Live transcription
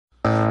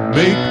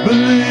Make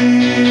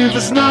believe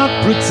is not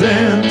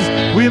pretend.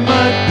 We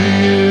might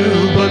be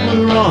ill, but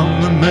we're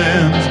on the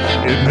mend.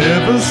 It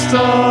never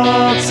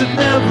stops, it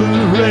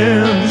never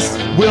ends.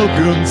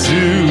 Welcome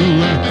to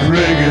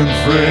Greg and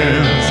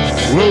Friends.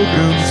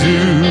 Welcome to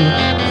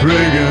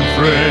Greg and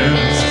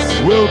Friends.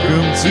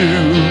 Welcome to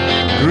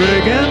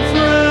Greg and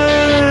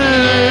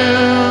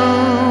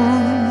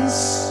Friends.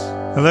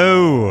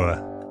 Hello.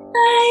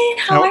 Hi,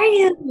 how are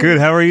you? Good,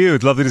 how are you?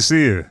 It's lovely to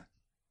see you.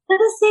 Good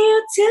to see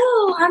you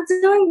too. I'm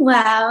doing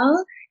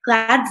well.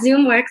 Glad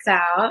Zoom works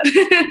out.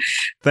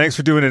 Thanks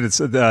for doing it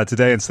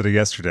today instead of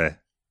yesterday.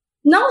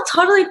 No,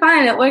 totally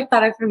fine. It worked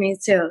better for me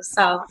too.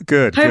 So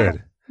Good,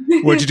 perfect.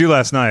 good. What'd you do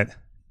last night?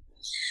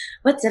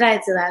 What did I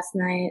do last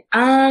night?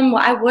 Well,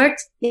 I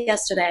worked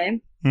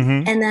yesterday,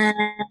 Mm-hmm. and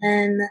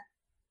then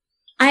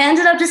I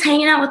ended up just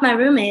hanging out with my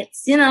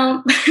roommates. You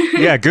know.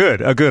 Yeah,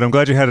 good. Oh, good. I'm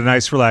glad you had a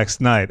nice,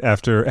 relaxed night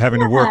after having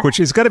to work, which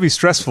has got to be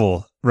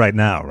stressful right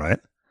now, right?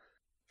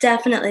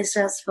 Definitely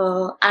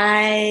stressful.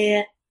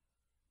 I'm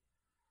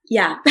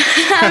at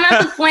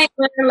the point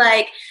where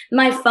like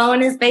my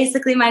phone is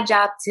basically my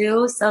job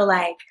too. So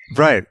like,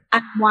 Right.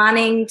 I'm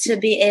wanting to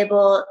be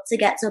able to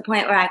get to a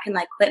point where I can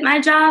like quit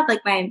my job,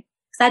 like cause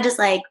I just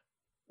like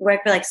work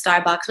for like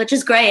Starbucks, which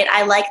is great.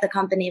 I like the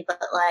company, but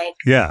like,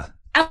 Yeah.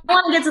 I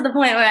want to get to the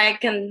point where I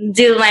can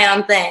do my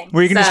own thing.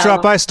 Where you can just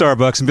drop by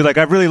Starbucks and be like,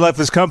 I really love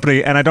this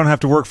company and I don't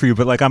have to work for you,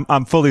 but like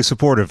I'm fully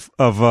supportive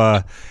of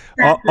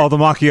all the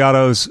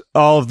macchiatos,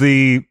 all of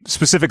the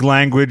specific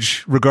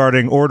language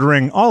regarding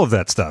ordering, all of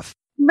that stuff.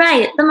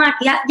 Right. The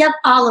macchiato. Yep.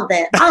 All of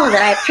it. All of it.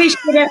 I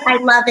appreciate it. I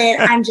love it.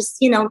 I'm just,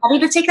 ready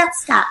to take that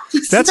step.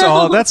 That's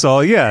all. That's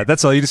all. Yeah.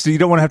 That's all. You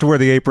don't want to have to wear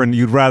the apron.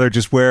 You'd rather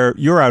just wear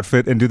your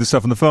outfit and do the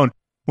stuff on the phone.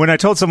 When I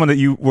told someone that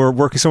you were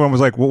working, someone was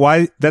like, well,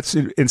 why? That's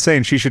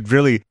insane. She should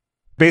really,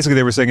 basically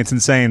they were saying it's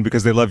insane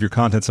because they love your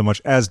content so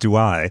much, as do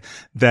I,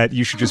 that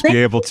you should just be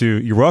able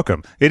to, you're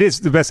welcome. It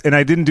is the best. And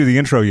I didn't do the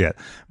intro yet,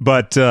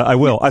 but I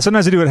will.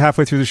 Sometimes I do it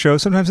halfway through the show,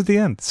 sometimes at the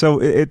end.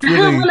 So it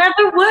really.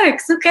 Whatever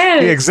works. Who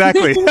cares? Yeah,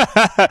 exactly.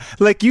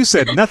 Like you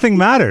said, nothing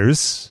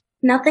matters.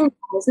 Nothing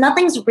matters.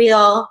 Nothing's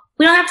real.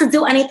 We don't have to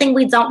do anything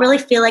we don't really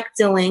feel like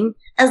doing.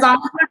 As long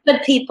as we're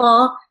good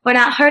people, we're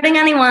not hurting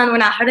anyone, we're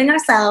not hurting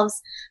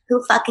ourselves.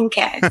 Who fucking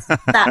cares?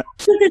 I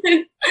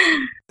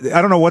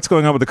don't know what's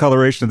going on with the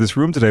coloration of this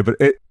room today, but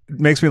it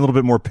makes me a little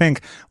bit more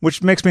pink,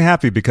 which makes me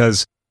happy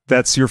because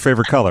that's your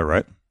favorite color,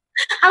 right?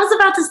 I was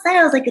about to say,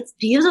 I was like, it's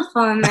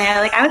beautiful in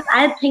there. Like I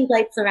had pink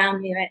lights around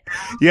me right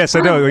now. Yes,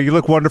 I know. You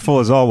look wonderful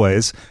as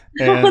always.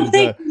 And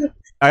Thank you.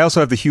 I also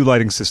have the hue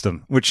lighting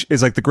system, which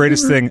is like the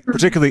greatest thing,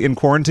 particularly in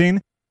quarantine,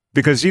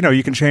 because,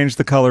 you can change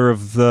the color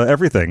of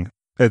everything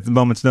at the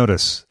moment's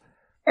notice.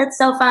 It's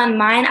so fun.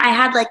 Mine, I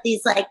had like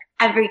these, like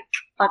every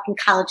fucking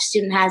college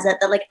student has it,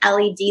 the like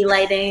LED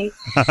lighting.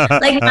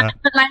 Like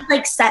mine's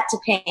like set to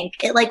pink.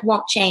 It like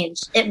won't change.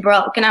 It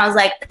broke. And I was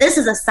like, this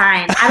is a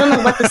sign. I don't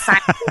know what the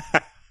sign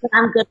is, but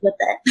I'm good with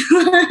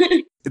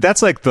it.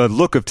 That's like the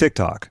look of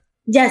TikTok.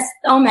 Yes.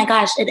 Oh my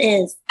gosh, it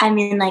is. I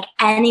mean, like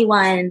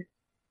anyone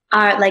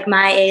like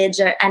my age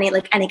or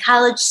any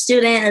college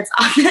student,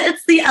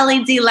 it's the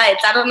LED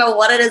lights. I don't know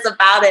what it is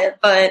about it,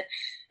 but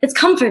it's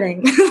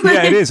comforting.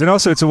 Yeah, it is. And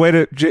also it's a way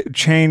to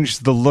change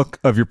the look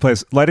of your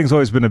place. Lighting's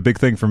always been a big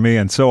thing for me.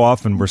 And so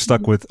often we're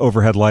stuck with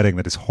overhead lighting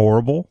that is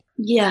horrible.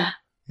 Yeah.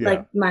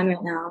 Like mine right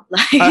now.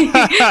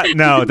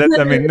 No,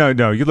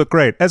 no, you look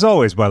great as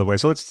always, by the way.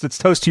 So let's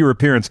toast to your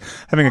appearance,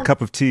 having a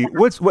cup of tea.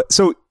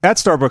 So at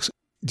Starbucks,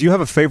 do you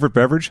have a favorite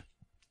beverage?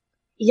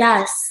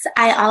 Yes,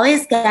 I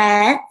always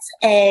get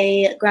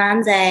a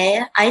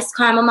grande iced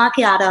caramel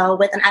macchiato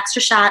with an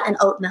extra shot and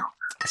oat milk.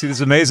 See, this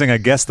is amazing. I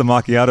guessed the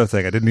macchiato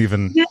thing. I didn't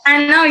even.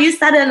 I know, you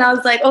said it and I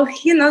was like, oh,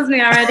 he knows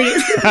me already.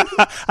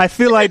 I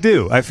feel I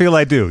do.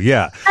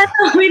 Yeah. I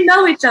know, we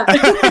know each other.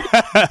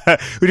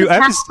 We do.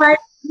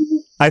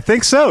 I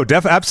think so.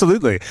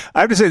 Absolutely.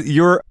 I have to say,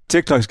 your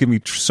TikToks give me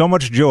so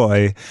much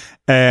joy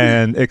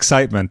and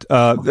excitement,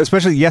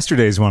 especially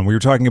yesterday's one. We were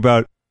talking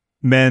about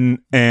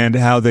men and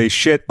how they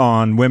shit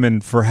on women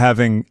for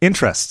having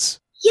interests.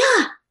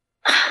 Yeah.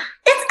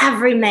 It's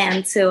every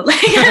man too. Like,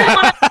 I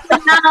don't want to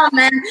say not all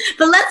men,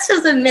 but let's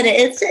just admit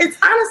it. It's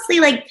honestly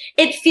like,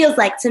 it feels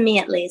like, to me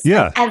at least,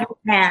 yeah, like every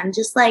man,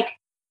 just like,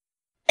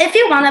 if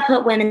you want to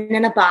put women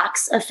in a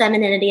box of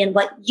femininity and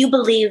what you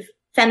believe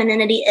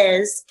femininity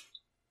is,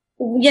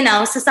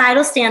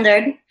 societal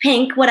standard,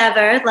 pink,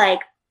 whatever, like,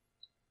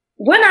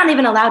 we're not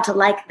even allowed to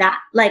like that.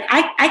 Like,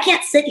 I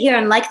can't sit here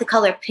and like the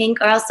color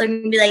pink, or else they're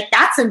going to be like,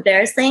 that's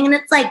embarrassing. And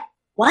it's like,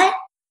 what?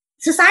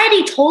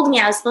 Society told me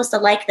I was supposed to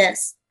like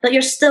this, but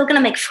you're still going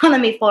to make fun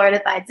of me for it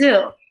if I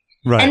do.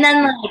 Right. And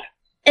then, like,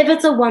 if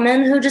it's a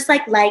woman who just,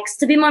 like, likes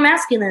to be more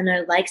masculine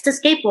or likes to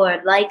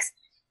skateboard, likes,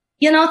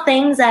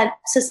 things that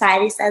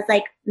society says,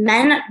 like,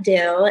 men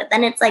do,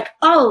 then it's like,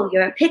 oh,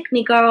 you're a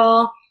pick-me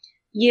girl.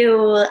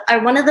 You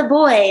are one of the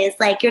boys.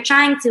 Like, you're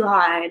trying too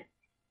hard.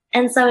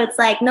 And so it's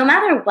like, no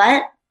matter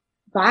what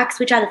box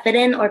we try to fit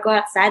in or go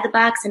outside the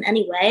box in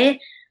any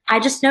way, I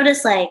just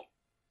notice, like,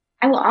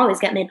 I will always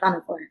get made fun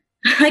of for it.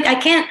 Like, I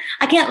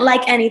can't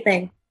like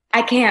anything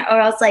I can't, or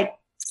else like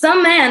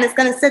some man is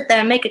gonna sit there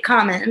and make a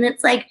comment, and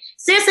it's like,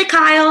 seriously,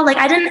 Kyle, like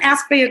I didn't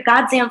ask for your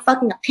goddamn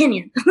fucking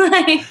opinion.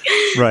 Like,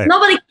 Right.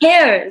 Nobody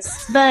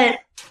cares, but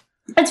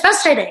it's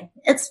frustrating.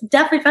 It's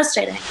definitely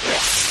frustrating.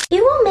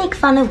 You will make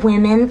fun of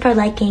women for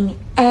liking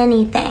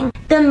anything.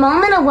 The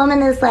moment a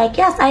woman is like,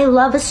 yes, I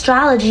love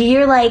astrology,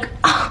 you're like,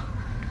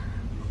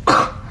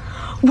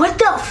 what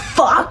the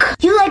fuck?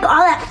 You like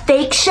all that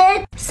fake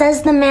shit?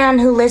 Says the man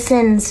who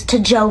listens to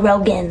Joe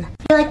Rogan.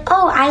 You're like,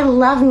 oh, I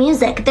love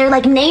music. They're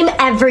like, name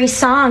every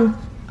song.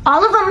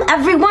 All of them,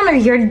 every one, or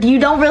you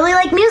don't really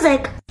like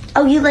music.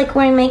 Oh, you like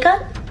wearing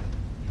makeup?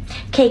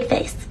 Cake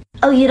face.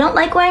 Oh, you don't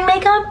like wearing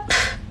makeup?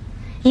 Pfft,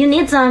 you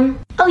need some.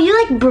 Oh, you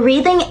like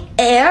breathing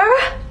air?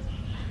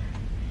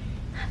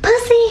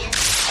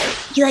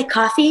 Pussy. You like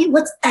coffee?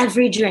 What's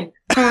every drink?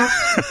 Huh?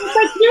 It's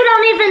like, you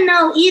don't even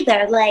know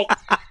either. Like,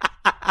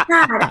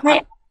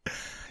 God,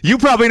 You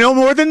probably know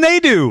more than they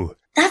do.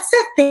 that's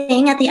the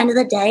thing. At the end of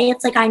the day,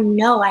 it's like I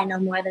know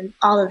more than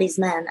all of these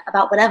men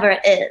about whatever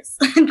it is.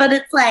 But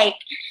it's like,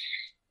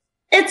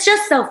 it's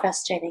just so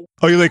frustrating.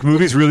 Oh, you like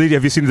movies? Really?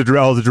 Have you seen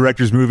all the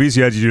directors' movies?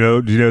 Yeah. Do you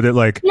know that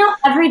like? You know,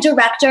 every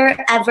director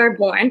ever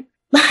born.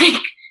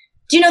 Like,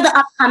 do you know the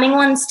upcoming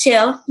ones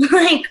too?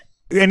 Like,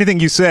 Anything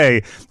you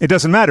say, it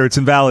doesn't matter. It's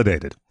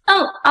invalidated.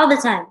 oh, all the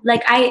time.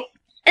 Like and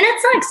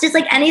it sucks. Just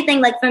like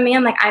anything, like for me,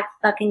 I'm like, I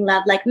fucking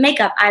love like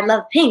makeup. I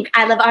love pink.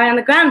 I love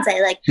Ariana Grande.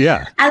 Like,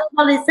 Yeah. I love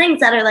all these things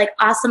that are like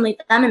awesomely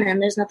feminine.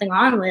 There's nothing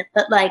wrong with,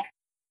 but like,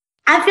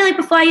 I feel like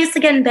before I used to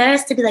get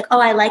embarrassed to be like, oh,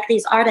 I like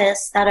these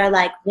artists that are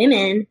like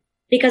women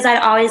because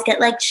I'd always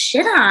get like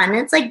shit on. And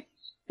it's like,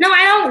 no,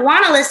 I don't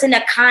want to listen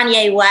to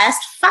Kanye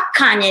West. Fuck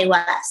Kanye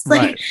West.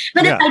 Like, Right.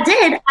 but Yeah. if I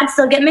did, I'd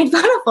still get made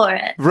fun of for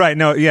it. Right.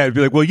 No. Yeah. It'd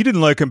be like, well, you didn't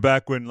like him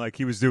back when like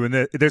he was doing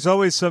that. There's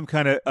always some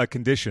kind of a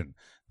condition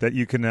that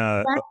you can.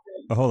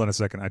 Hold on a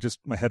second.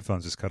 my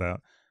headphones just cut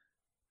out.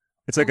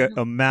 It's like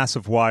a mass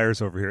of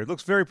wires over here. It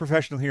looks very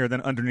professional here.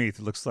 Then underneath,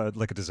 it looks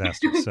like a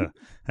disaster. So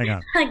hang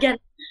on. I get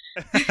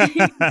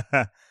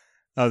it.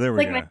 Oh, there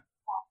we Like go.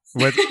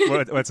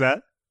 What's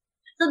that?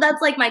 So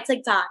that's like my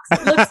TikToks.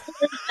 It looks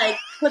like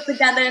put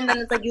together, and then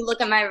it's like you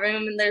look at my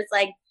room and there's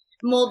like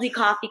moldy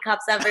coffee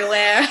cups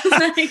everywhere.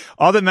 Like,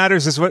 All that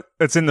matters is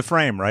what's in the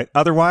frame, right?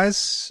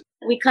 Otherwise.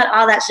 we cut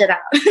all that shit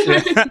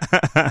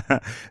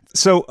out.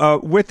 So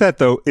with that,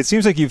 though, it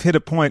seems like you've hit a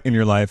point in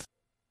your life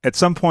at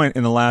some point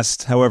in the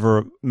last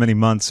however many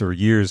months or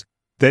years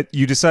that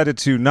you decided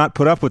to not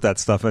put up with that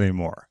stuff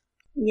anymore.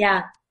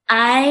 Yeah.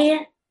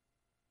 I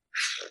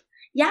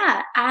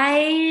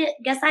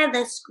guess I had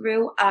this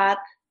screw up.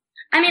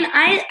 I mean,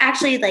 I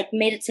actually like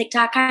made a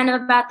TikTok kind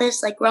of about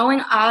this. Like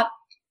growing up,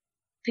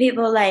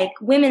 people like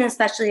women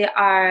especially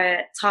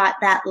are taught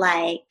that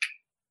like,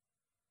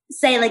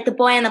 say like the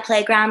boy on the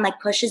playground like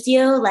pushes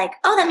you, like,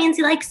 oh, that means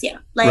he likes you.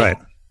 Like, Right.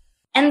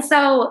 And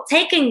so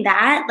taking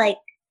that like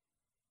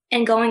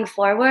and going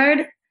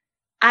forward,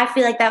 I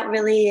feel like that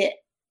really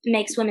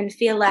makes women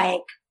feel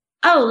like,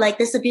 oh, like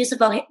this abusive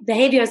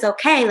behavior is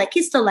okay. Like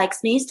he still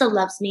likes me, he still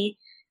loves me.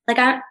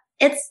 Like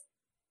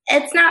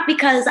it's not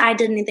because I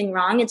did anything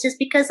wrong. It's just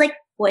because like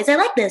boys are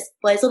like this.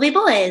 Boys will be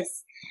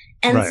boys.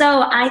 And Right.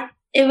 so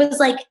it was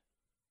like,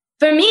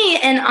 for me,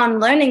 an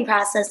unlearning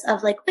process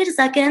of like, wait a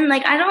second,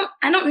 like I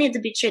don't need to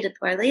be treated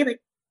poorly. Like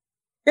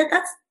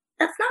that's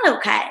not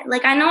okay.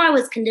 Like I know I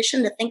was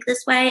conditioned to think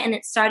this way, and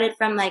it started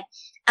from like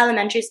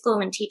elementary school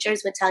when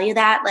teachers would tell you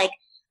that. Like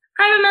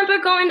I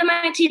remember going to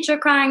my teacher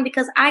crying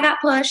because I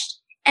got pushed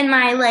and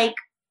my like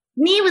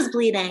knee was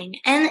bleeding,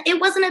 and it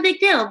wasn't a big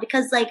deal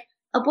because like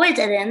a boy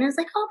did it, and it was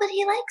like, oh, but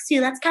he likes you.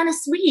 That's kind of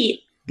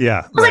sweet.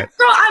 Yeah. I was like,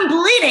 girl, I'm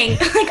bleeding.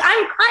 Like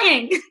I'm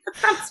crying.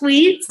 That's not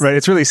sweet. Right.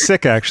 It's really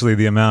sick, actually,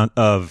 the amount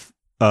of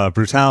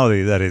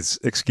brutality that is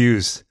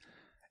excused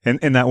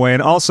in that way.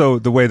 And also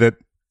the way that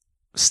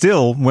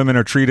still women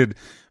are treated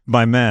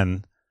by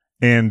men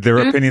and their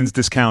opinions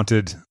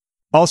discounted.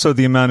 Also,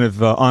 the amount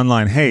of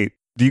online hate.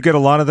 Do you get a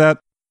lot of that?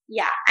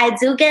 Yeah, I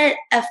do get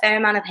a fair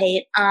amount of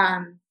hate.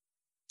 And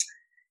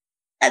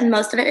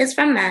most of it is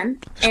from men.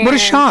 What a And-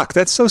 shock.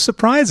 That's so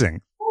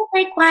surprising.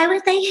 Like, why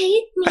would they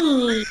hate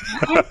me?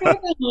 Like, what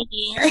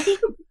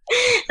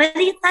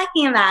are you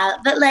talking about?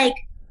 But like,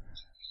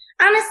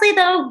 honestly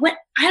though,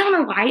 I don't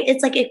know why.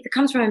 It's like, if it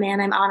comes from a man,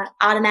 I'm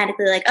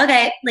automatically like,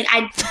 okay, like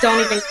I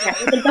don't even care.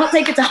 Like, don't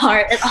take it to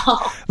heart at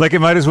all. Like it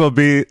might as well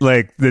be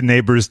like the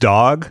neighbor's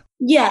dog.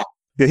 Yeah.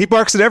 Yeah, he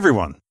barks at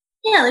everyone.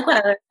 Yeah, like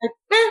whatever. Like,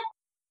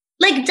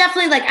 like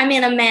definitely like, I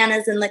mean, a man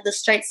is in like the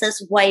straight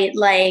cis white,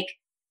 like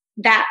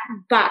that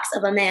box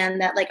of a man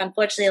that like,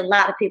 unfortunately a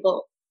lot of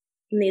people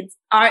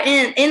are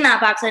in that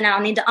box right now,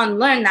 need to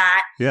unlearn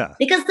that. Yeah.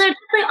 Because there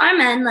definitely are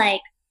men, like,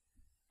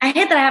 I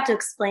hate that I have to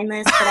explain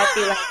this, but I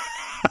feel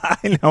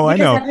like I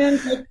know.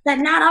 everyone's like, that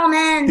not all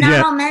men,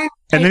 Yeah. all men.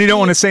 And then you don't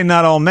want to say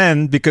not all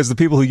men because the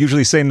people who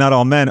usually say not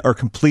all men are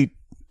complete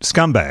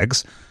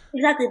scumbags.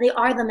 Exactly, they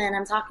are the men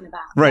I'm talking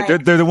about. Right.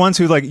 Like, They're the ones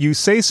who like you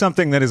say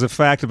something that is a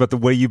fact about the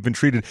way you've been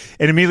treated.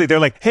 And immediately they're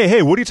like,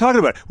 hey, what are you talking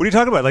about? What are you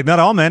talking about? Like not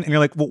all men. And you're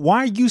like, well, why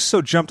are you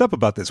so jumped up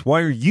about this?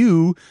 Why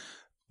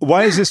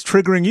is this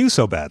triggering you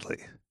so badly?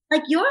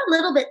 like, you're a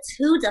little bit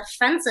too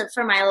defensive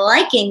for my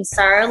liking,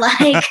 sir.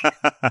 Like,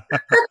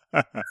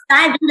 let's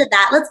dive into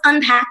that. Let's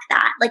unpack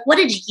that. Like, what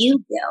did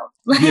you do?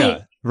 Like,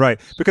 Yeah, right.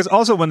 Because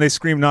also when they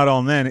scream "not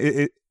all men,"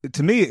 it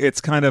to me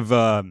it's kind of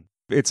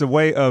it's a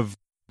way of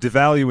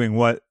devaluing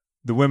what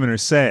the women are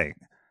saying,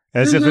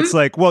 as if it's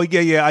like, well,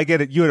 yeah, I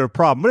get it, you had a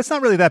problem, but it's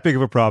not really that big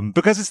of a problem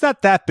because it's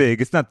not that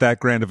big, it's not that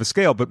grand of a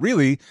scale, but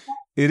really,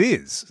 it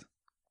is.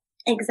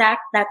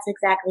 That's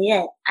exactly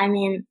it. I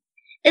mean,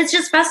 it's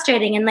just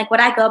frustrating, and like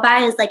what I go by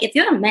is like, if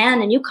you're a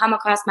man and you come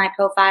across my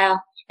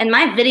profile and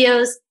my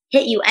videos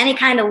hit you any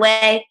kind of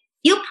way,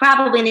 you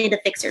probably need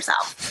to fix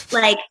yourself.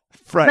 Like,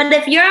 right. But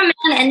if you're a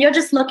man and you're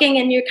just looking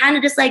and you're kind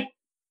of just like,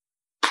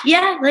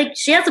 yeah, like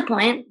she has a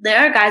point. There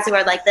are guys who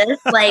are like this.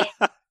 Like,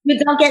 you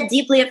don't get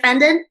deeply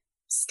offended.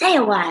 Stay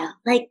a while.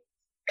 Like,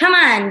 come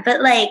on.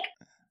 But like,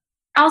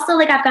 also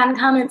like I've gotten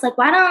comments like,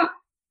 why don't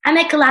I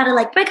make a lot of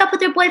like break up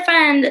with your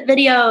boyfriend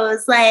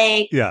videos?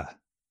 Like, yeah.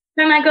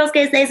 For my girls,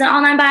 gays, days, and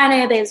all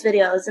non-binary babes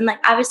videos. And like,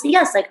 obviously,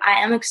 yes, like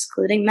I am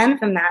excluding men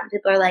from that.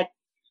 People are like,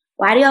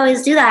 why do you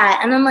always do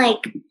that? And I'm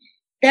like,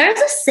 there's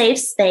a safe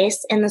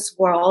space in this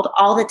world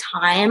all the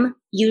time,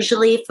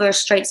 usually for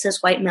straight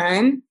cis white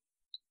men.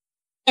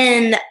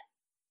 And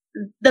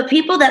the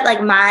people that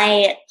like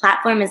my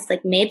platform is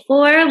like made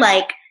for,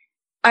 like,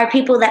 are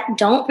people that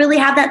don't really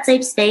have that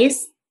safe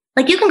space.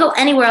 Like, you can go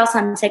anywhere else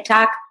on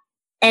TikTok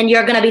and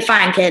you're going to be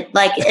fine, kid.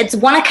 Like, it's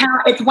one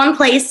account, it's one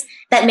place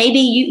that maybe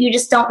you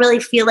just don't really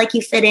feel like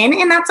you fit in,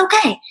 and that's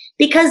okay.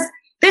 Because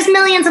there's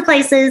millions of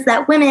places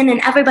that women and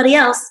everybody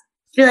else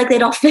feel like they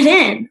don't fit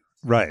in.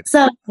 Right.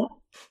 So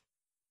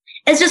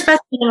it's just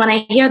frustrating when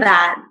I hear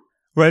that.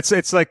 Well,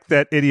 it's like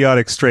that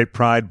idiotic straight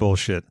pride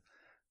bullshit,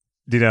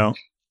 you know,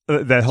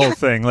 that whole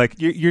thing. Like,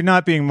 you're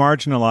not being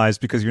marginalized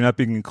because you're not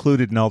being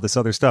included in all this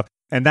other stuff.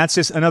 And that's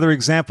just another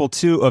example,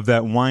 too, of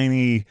that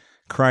whiny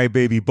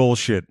crybaby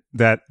bullshit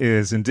that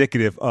is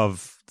indicative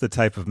of the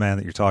type of man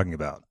that you're talking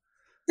about.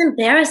 It's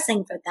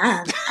embarrassing for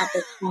them at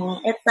this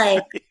point. It's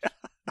like,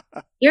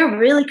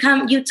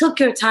 you took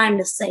your time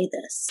to say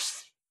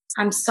this.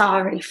 I'm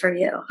sorry for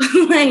you.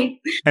 Like,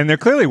 and they're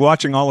clearly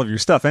watching all of your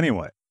stuff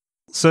anyway.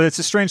 So it's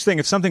a strange thing.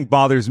 If something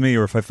bothers me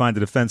or if I find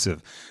it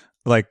offensive,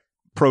 like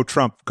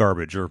pro-Trump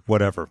garbage or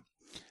whatever,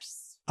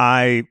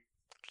 I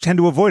tend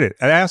to avoid it.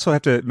 And I also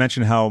have to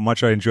mention how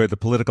much I enjoy the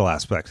political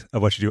aspect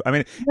of what you do. I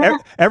mean,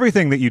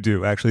 everything that you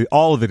do, actually,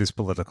 all of it is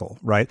political,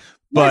 right?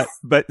 Yes.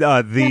 But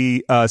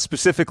the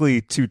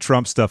specifically to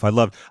Trump stuff,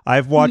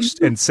 I've watched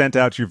and sent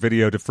out your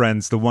video to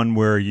friends, the one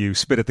where you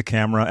spit at the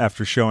camera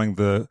after showing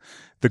the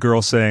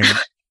girl saying,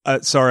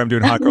 sorry, I'm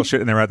doing hot girl shit,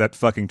 and they're at that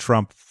fucking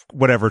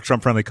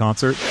Trump-friendly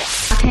concert.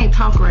 I can't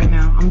talk right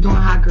now. I'm doing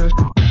hot girl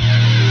shit.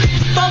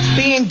 Fuck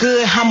being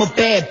good, I'm a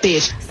bad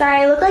bitch. Sorry,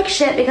 I look like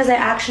shit because I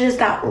actually just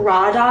got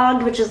raw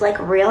dogged, which is like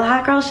real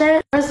hot girl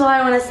shit. First of all, I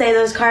want to say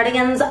those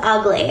cardigans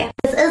ugly.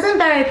 This isn't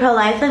very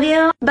pro-life of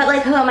you, but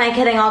like, who am I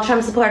kidding? All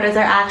Trump supporters are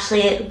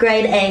actually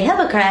grade A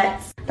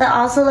hypocrites. That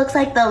also looks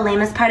like the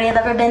lamest party I've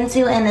ever been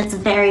to, and it's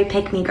very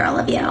pick-me girl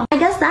of you. I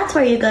guess that's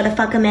where you go to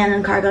fuck a man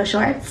in cargo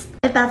shorts,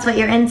 if that's what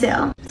you're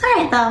into. It's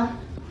alright though.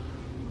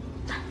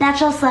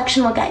 Natural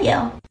selection will get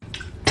you.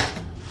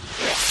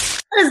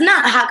 That is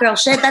not hot girl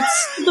shit.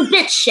 That's the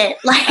bitch shit.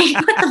 Like,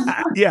 what the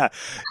fuck?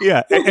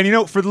 Yeah. And you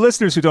know, for the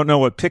listeners who don't know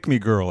what pick me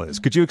girl is,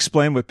 could you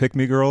explain what pick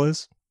me girl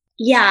is?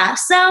 Yeah.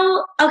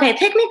 So, okay,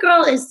 pick me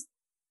girl is,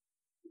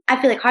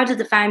 I feel like, hard to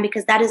define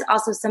because that is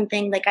also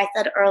something, like I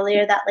said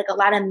earlier, that like a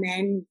lot of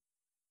men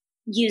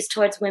use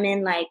towards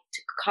women, like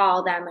to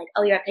call them like,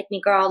 oh, you're a pick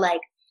me girl. Like,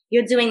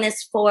 you're doing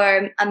this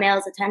for a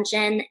male's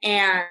attention.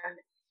 And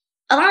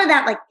a lot of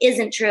that like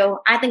isn't true.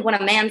 I think when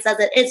a man says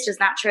it, it's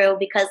just not true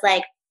because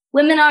like,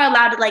 women are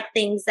allowed to like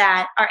things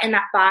that are in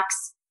that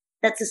box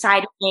that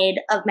society made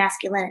of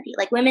masculinity.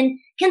 Like, women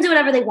can do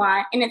whatever they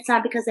want, and it's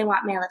not because they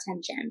want male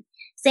attention.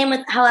 Same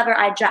with however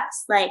I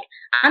dress. Like,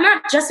 I'm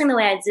not dressing the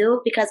way I do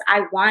because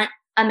I want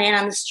a man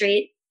on the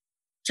street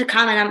to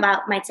comment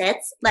about my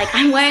tits. Like,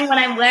 I'm wearing what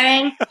I'm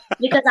wearing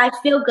because I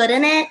feel good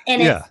in it,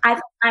 and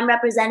I'm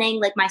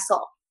representing like my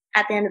soul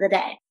at the end of the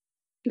day.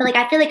 But like,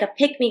 I feel like a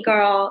pick me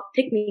girl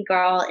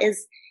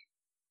is,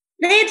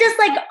 they just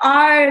like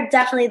are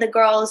definitely the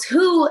girls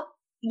who,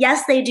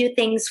 yes, they do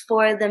things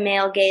for the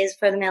male gaze,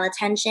 for the male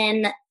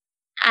attention,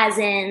 as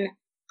in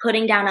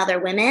putting down other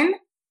women.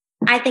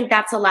 I think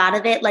that's a lot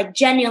of it, like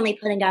genuinely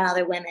putting down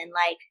other women,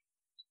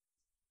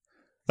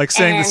 like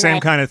saying the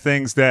same kind of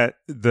things that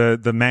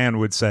the man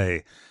would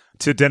say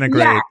to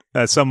denigrate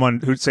someone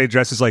who say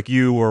dresses like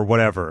you or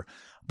whatever,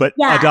 but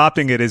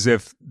adopting it as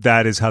if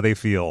that is how they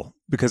feel,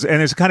 because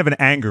and there's kind of an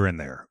anger in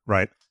there,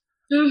 right?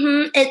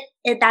 Mm-hmm.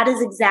 That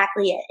is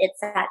exactly it. It's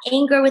that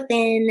anger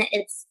within.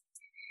 It's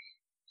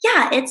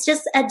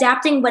just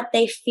adapting what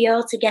they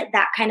feel to get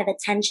that kind of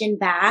attention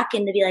back,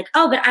 and to be like,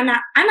 oh, but I'm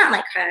not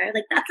like her.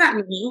 Like, that's not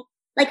me.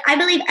 Like, I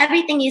believe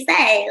everything you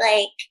say.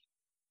 Like,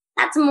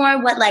 that's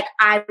more what like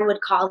I would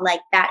call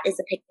like that is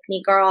a pick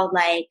me girl.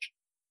 Like,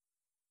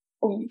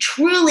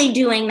 truly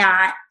doing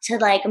that to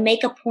like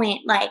make a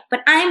point. Like,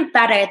 but I'm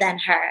better than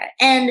her.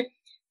 And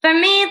for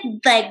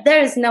me, like,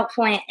 there is no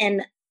point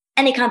in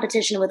any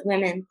competition with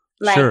women.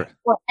 Like, Sure.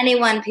 or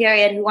anyone,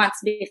 period, who wants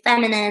to be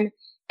feminine,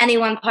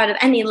 anyone part of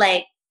any,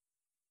 like,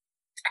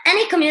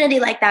 any community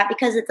like that,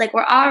 because it's like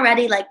we're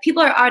already, like,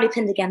 people are already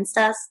pinned against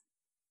us.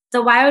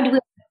 So why would we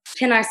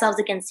pin ourselves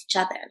against each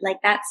other? Like,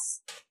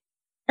 that's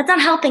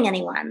not helping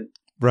anyone.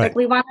 Right. Like,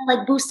 we want to,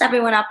 like, boost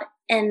everyone up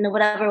in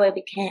whatever way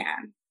we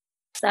can.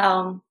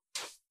 So,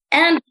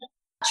 and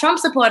Trump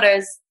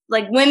supporters,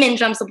 like women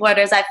Trump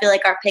supporters, I feel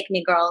like are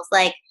pick-me girls.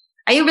 Like,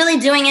 are you really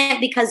doing it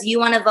because you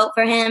want to vote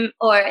for him?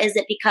 Or is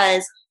it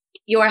because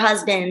your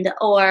husband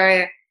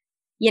or,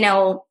 you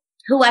know,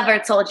 whoever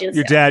told you?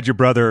 Your dad, your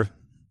brother.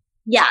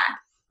 Yeah.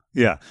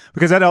 Yeah.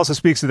 Because that also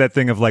speaks to that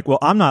thing of like, well,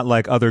 I'm not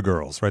like other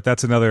girls, right?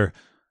 That's another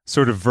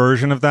sort of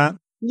version of that.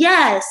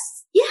 Yes.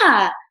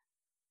 Yeah.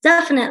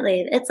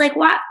 Definitely. It's like,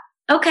 what?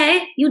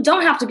 Okay, you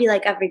don't have to be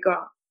like every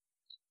girl.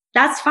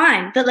 That's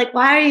fine. But like,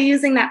 why are you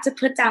using that to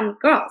put down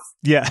girls?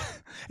 Yeah.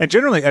 And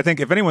generally, I think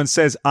if anyone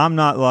says, I'm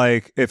not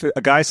like, if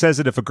a guy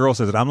says it, if a girl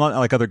says it, I'm not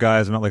like other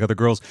guys, I'm not like other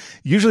girls,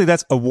 usually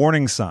that's a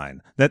warning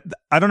sign that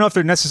I don't know if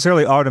they're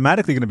necessarily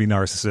automatically going to be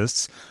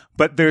narcissists,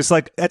 but there's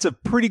like, that's a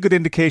pretty good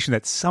indication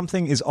that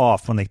something is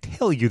off when they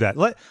tell you that.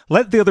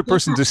 Let the other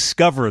person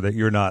discover that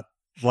you're not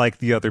like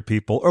the other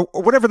people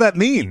or whatever that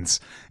means.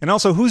 And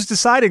also, who's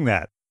deciding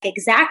that?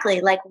 Exactly.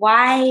 Like,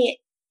 why?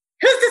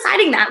 Who's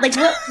deciding that? Like,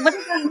 what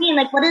does that mean?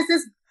 Like, what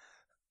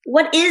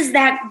is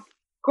that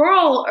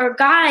girl or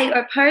guy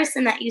or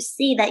person that you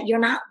see that you're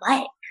not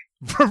like?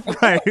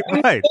 Right.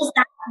 Is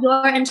that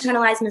your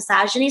internalized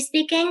misogyny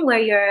speaking,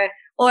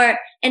 or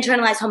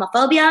internalized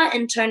homophobia,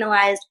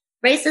 internalized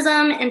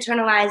racism,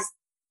 internalized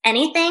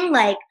anything?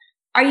 Like,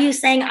 are you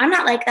saying I'm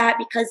not like that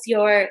because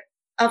you're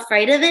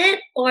afraid of it,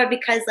 or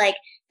because like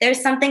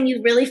there's something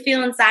you really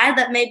feel inside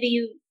that maybe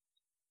you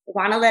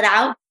want to let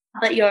out,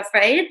 but you're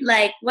afraid?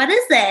 Like, what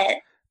is it?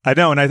 I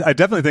know, and I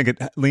definitely think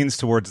it leans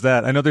towards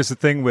that. I know there's a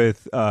thing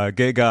with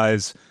gay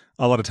guys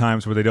a lot of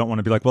times where they don't want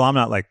to be like, well, I'm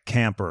not like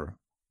camper,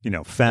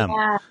 femme,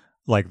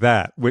 like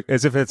that,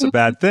 as if it's a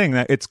bad thing.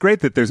 It's great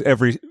that there's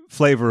every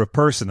flavor of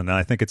person, and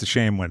I think it's a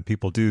shame when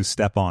people do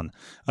step on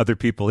other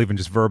people, even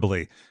just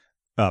verbally,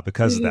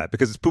 because of that,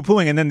 because it's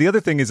poo-pooing. And then the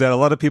other thing is that a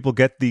lot of people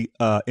get the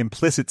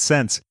implicit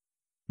sense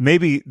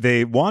maybe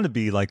they want to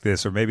be like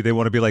this, or maybe they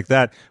want to be like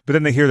that, but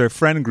then they hear their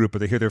friend group or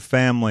they hear their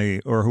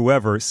family or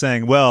whoever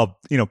saying, well,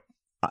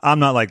 I'm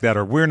not like that,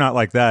 or we're not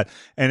like that.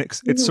 And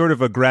it's sort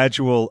of a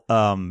gradual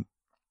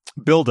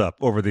build up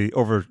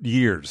over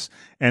years.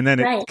 And then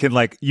it can,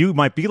 like, you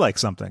might be like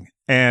something,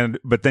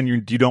 but then you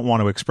don't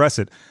want to express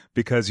it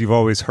because you've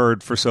always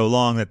heard for so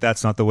long that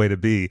that's not the way to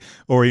be.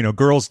 Or,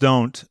 girls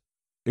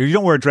you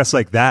don't wear a dress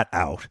like that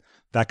out,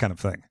 that kind of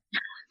thing.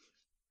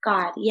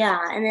 God, yeah.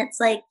 And it's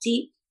like,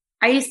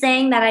 are you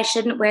saying that I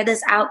shouldn't wear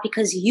this out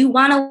because you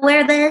want to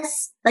wear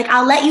this? Like,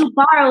 I'll let you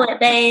borrow it,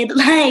 babe.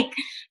 Like,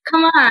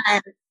 come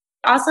on.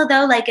 Also,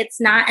 though, like, it's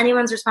not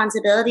anyone's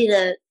responsibility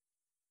to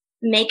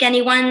make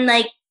anyone,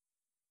 like,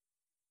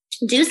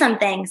 do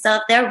something. So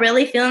if they're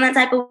really feeling that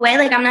type of way,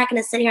 like, I'm not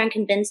going to sit here and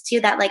convince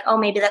you that, like, oh,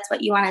 maybe that's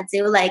what you want to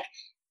do. Like,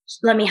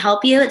 let me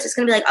help you. It's just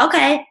going to be like,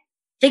 okay,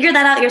 figure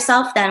that out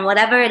yourself then.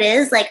 Whatever it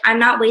is, like, I'm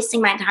not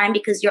wasting my time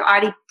because you're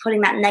already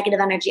putting that negative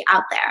energy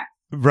out there.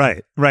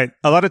 Right.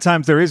 A lot of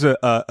times there is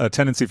a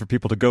tendency for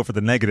people to go for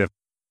the negative.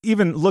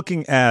 Even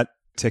looking at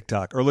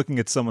TikTok or looking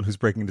at someone who's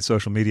breaking into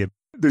social media,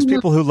 there's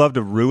people who love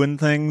to ruin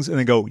things and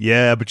they go,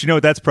 yeah, but you know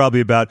what that's probably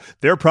about?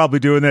 They're probably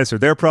doing this or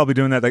they're probably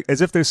doing that, like,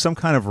 as if there's some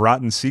kind of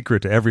rotten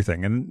secret to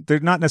everything. And there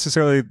not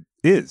necessarily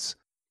is.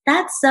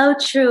 That's so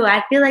true.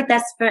 I feel like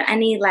that's for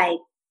any, like,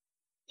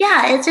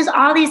 yeah, it's just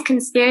all these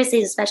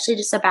conspiracies, especially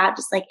just about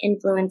just like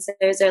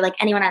influencers or like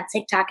anyone on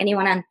TikTok,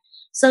 anyone on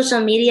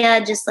social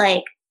media, just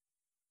like,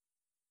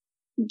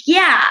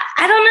 yeah,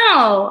 I don't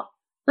know.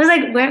 Where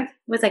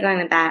was I going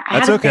with that?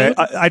 That's okay.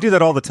 I do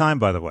that all the time,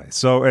 by the way.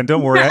 So, and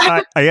don't worry,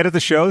 I edit the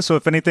show. So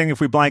if anything,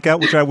 if we blank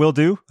out, which I will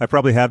do, I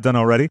probably have done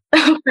already.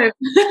 Because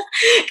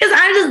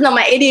I'm just on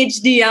my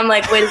ADHD. I'm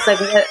like, wait a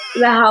second,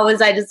 how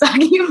was I just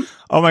talking?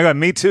 Oh my God,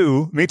 me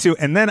too.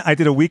 And then I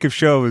did a week of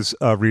shows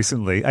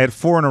recently. I had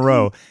 4 in a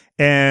row,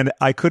 and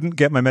I couldn't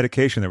get my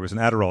medication. There was an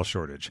Adderall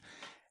shortage.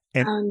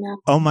 And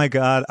oh my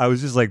God, I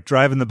was just like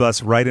driving the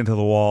bus right into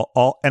the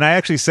wall. And I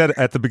actually said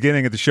at the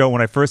beginning of the show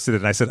when I first did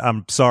it, I said,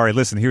 I'm sorry,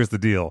 listen, here's the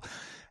deal.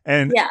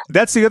 And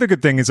that's the other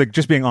good thing is like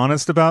just being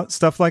honest about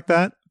stuff like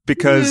that,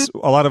 because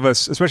a lot of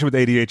us, especially with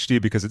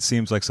ADHD, because it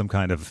seems like some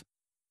kind of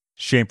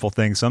shameful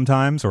thing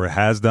sometimes, or it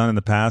has done in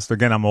the past.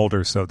 Again, I'm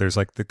older, so there's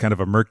like the kind of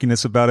a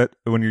murkiness about it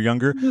when you're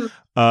younger.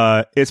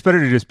 It's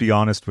better to just be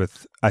honest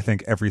with, I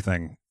think,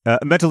 everything.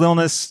 Mental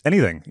illness,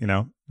 anything,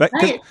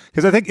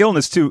 because I think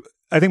illness too,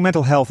 I think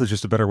mental health is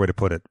just a better way to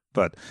put it.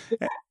 But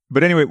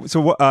anyway,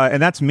 so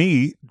and that's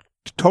me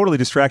totally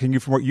distracting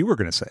you from what you were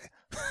going to say.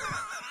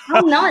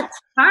 Oh no, it's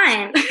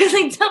fine.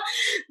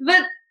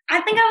 But I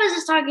think I was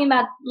just talking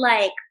about,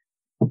 like,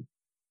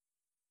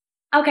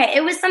 okay,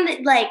 it was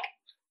something like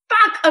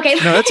Fuck. Okay.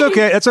 No, that's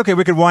okay. That's okay.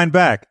 We could wind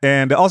back.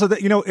 And also, that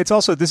it's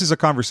also, this is a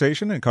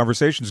conversation, and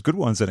conversations, good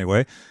ones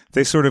anyway,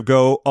 they sort of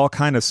go all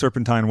kind of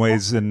serpentine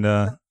ways and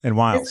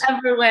wilds. It's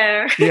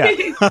everywhere. Yeah.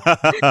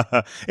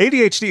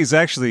 ADHD is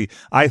actually,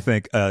 I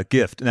think, a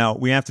gift. Now,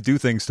 we have to do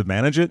things to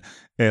manage it,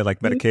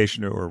 like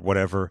medication or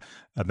whatever,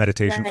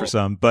 meditation for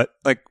some. But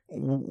like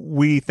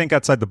we think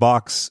outside the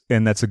box,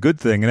 and that's a good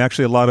thing. And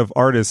actually, a lot of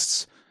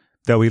artists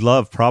that we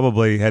love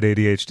probably had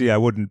ADHD. I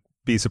wouldn't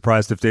be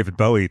surprised if David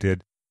Bowie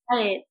did.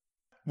 Right.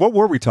 What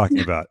were we talking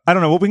about? I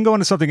don't know. Well, we can go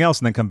into something else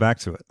and then come back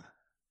to it.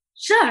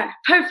 Sure.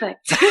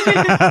 Perfect.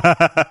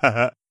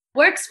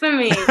 Works for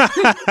me.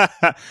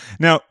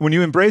 Now, when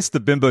you embrace the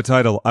bimbo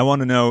title, I want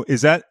to know,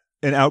 is that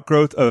an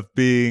outgrowth of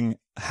being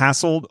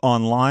hassled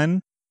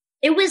online?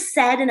 It was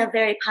said in a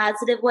very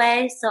positive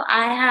way. So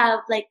I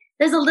have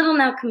there's a little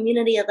now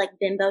community of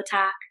bimbo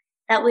talk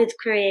that we've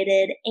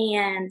created.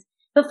 And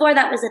before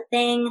that was a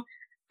thing,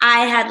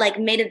 I had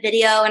made a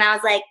video and I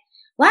was like,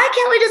 why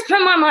can't we just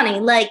print more money?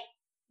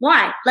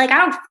 Why? I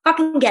don't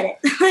fucking get it.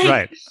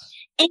 Right.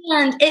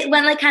 And it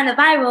went kind of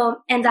viral.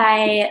 And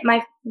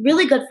my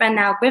really good friend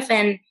now,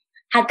 Griffin,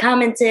 had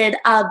commented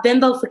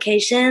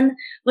bimbofication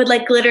with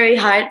glittery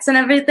hearts and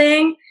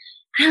everything.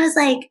 I was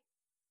like,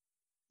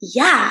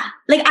 yeah.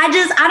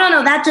 I don't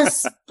know. That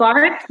just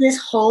sparked this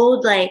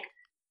whole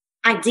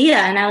idea.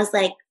 And I was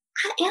like,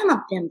 I am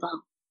a bimbo.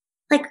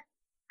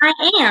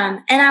 I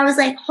am. And I was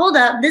like, hold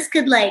up. This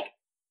could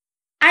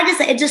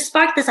it just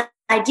sparked this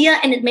idea,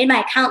 and it made my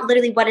account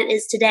literally what it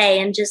is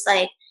today. And just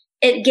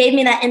it gave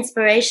me that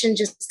inspiration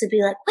just to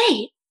be like,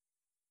 wait,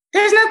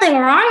 there's nothing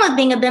wrong with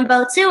being a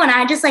bimbo too. And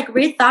I just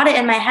rethought it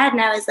in my head.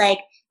 And I was like,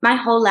 my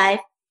whole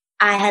life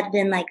I had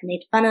been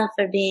made fun of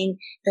for being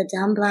the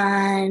dumb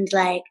blonde.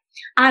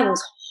 I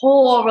was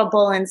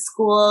horrible in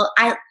school.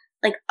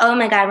 Oh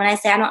my God, when I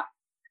say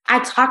I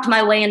talked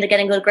my way into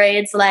getting good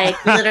grades.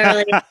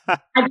 Literally, I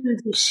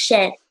didn't do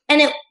shit.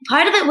 And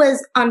part of it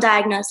was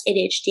undiagnosed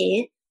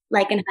ADHD,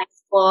 in high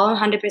school,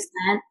 100%.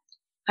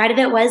 Part of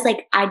it was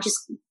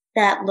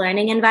that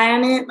learning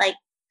environment,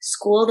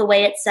 school, the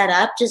way it's set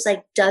up just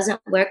doesn't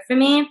work for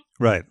me.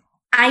 Right.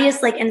 I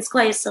used in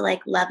school, I used to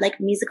love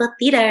musical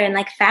theater and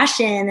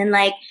fashion and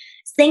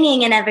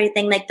singing and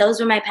everything. Those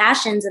were my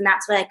passions, and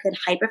that's what I could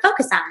hyper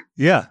focus on.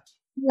 Yeah.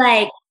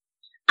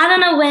 I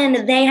don't know,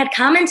 when they had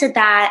commented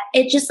that,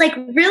 it just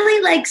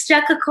really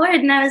struck a chord,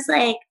 and I was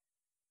like,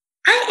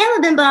 I am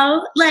a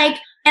bimbo, and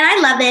I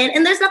love it,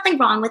 and there's nothing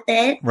wrong with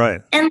it. Right.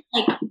 And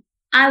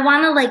I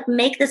want to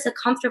make this a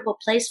comfortable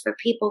place for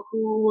people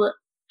who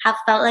have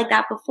felt like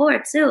that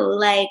before too.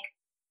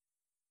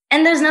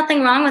 And there's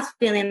nothing wrong with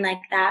feeling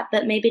like that,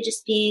 but maybe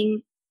just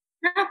being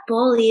not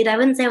bullied. I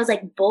wouldn't say I was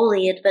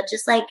bullied, but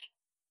just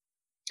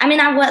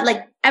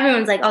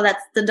everyone's oh,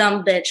 that's the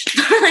dumb bitch.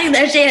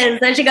 There she is.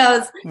 There she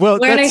goes. Well,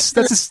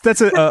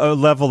 that's a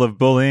level of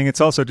bullying.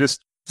 It's also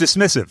just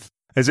dismissive,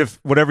 as if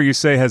whatever you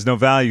say has no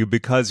value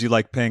because you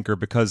like pink or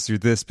because you're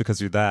this, because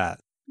you're that.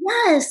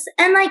 Yes.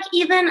 And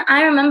even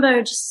I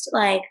remember just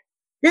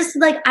this,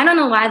 I don't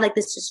know why,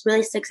 this just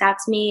really sticks out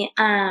to me.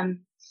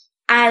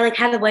 I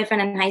had a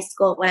boyfriend in high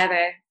school,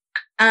 whatever.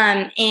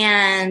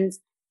 And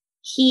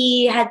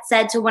he had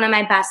said to one of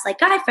my best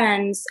guy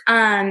friends,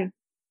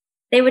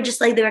 they were just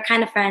they were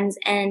kind of friends,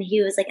 and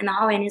he was in the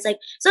hallway, and he's like,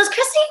 so is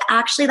Chrissy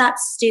actually that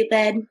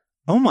stupid?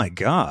 Oh my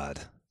God.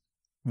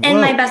 Whoa. And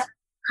my best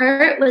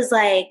Kurt was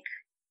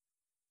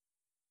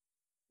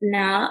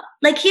no.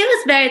 He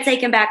was very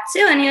taken back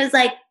too, and he was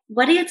like,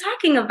 what are you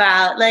talking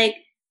about?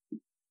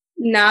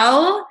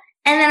 No.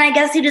 And then I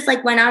guess he just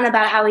went on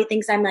about how he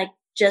thinks I'm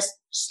just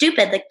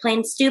stupid,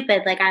 plain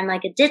stupid. I'm a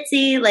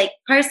ditzy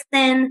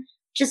person,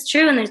 which is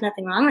true, and there's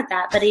nothing wrong with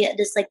that. But he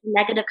just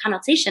negative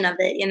connotation of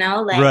it,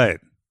 Right.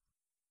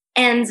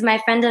 And my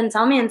friend didn't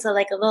tell me until a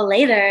little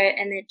later,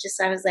 and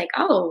I was like,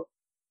 oh,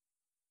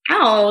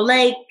 how?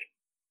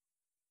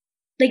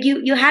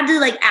 You had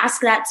to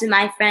ask that to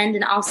my friend,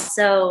 and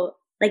also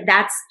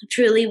that's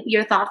truly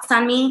your thoughts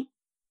on me.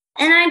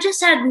 And I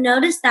just had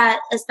noticed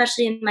that,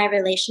 especially in my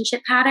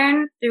relationship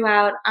pattern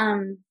throughout,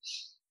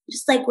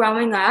 just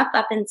growing up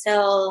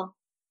until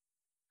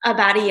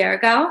about a year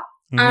ago.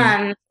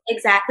 Mm-hmm.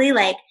 Exactly.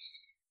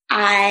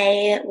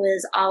 I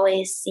was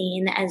always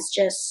seen as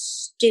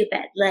just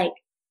stupid.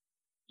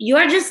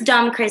 You're just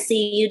dumb, Chrissy.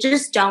 You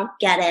just don't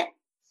get it.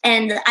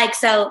 And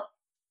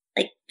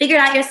figure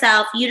it out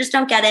yourself. You just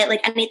don't get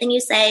it. Anything you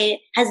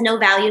say has no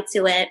value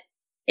to it.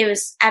 It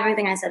was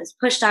everything I said was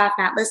pushed off,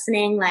 not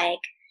listening.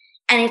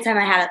 Anytime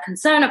I had a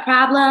concern, a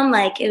problem,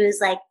 it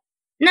was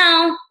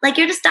no,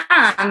 you're just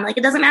dumb.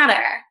 It doesn't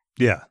matter.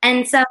 Yeah.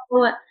 And so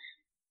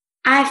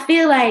I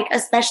feel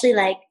especially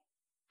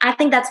I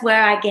think that's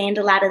where I gained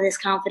a lot of this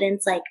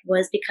confidence,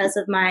 was because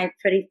of my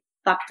pretty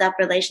fucked up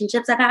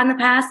relationships I've had in the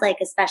past,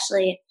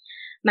 especially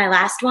my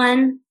last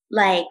one,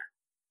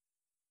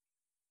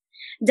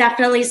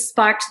 definitely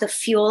sparked the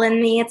fuel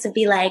in me to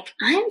be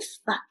I'm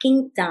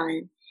fucking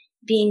done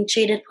being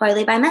treated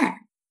poorly by men.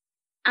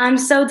 I'm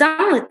so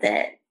done with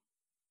it.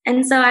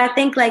 And so I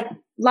think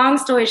long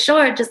story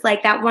short, just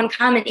that one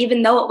comment,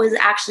 even though it was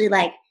actually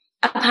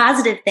a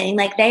positive thing.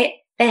 Like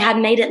they had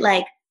made it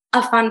like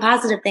a fun,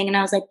 positive thing. And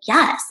I was like,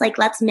 yes, like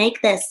let's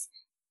make this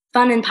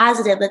fun and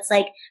positive. Let's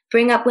like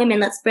bring up women.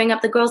 Let's bring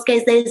up the girls,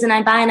 gays, theys, and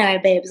non-binary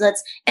babes.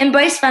 Let's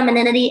embrace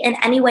femininity in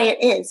any way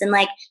it is. And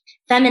like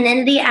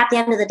femininity at the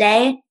end of the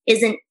day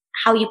isn't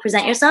how you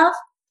present yourself.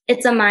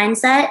 It's a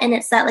mindset, and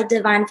it's that like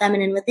divine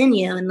feminine within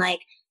you, and like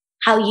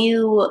how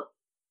you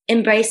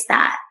embrace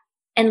that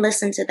and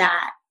listen to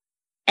that.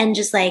 And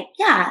just like,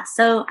 yeah.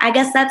 So I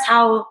guess that's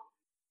how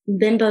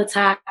Bimbo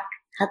Talk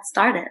had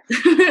started.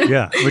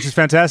 Yeah, which is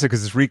fantastic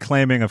because it's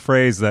reclaiming a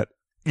phrase that,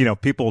 you know,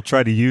 people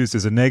try to use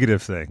as a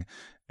negative thing,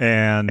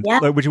 and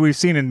like, which we've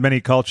seen in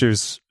many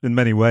cultures in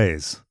many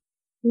ways.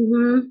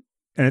 Mm-hmm.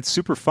 And it's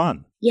super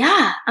fun.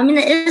 Yeah, I mean,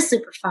 it is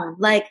super fun.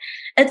 Like,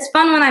 it's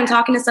fun when I'm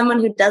talking to someone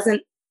who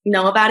doesn't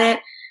know about it.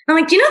 I'm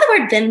like, do you know the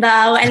word bimbo?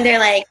 And they're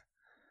like,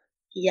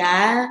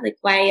 yeah. Like,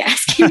 why are you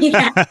asking me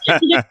that?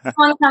 It's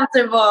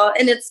uncomfortable,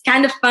 and it's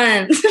kind of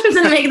fun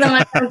to make them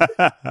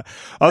uncomfortable.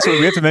 Also,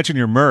 we have to mention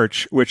your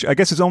merch, which I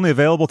guess is only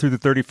available through the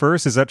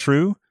 31st. Is that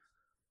true?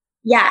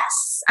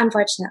 Yes,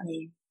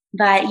 unfortunately.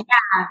 But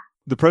yeah.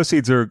 The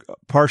proceeds are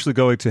partially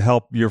going to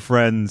help your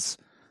friend's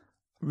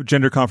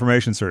gender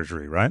confirmation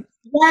surgery, right?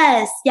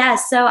 Yes.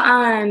 So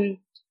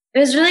it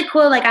was really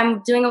cool. Like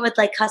I'm doing it with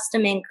like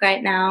Custom Ink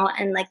right now,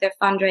 and like their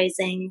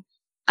fundraising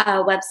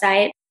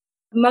website.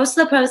 Most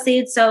of the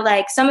proceeds, so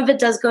like some of it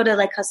does go to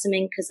like Custom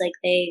Ink because like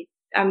they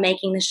are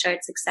making the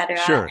shirts, etc.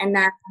 Sure. And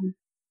then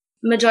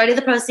majority of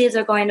the proceeds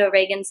are going to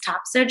Reagan's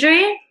top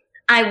surgery.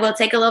 I will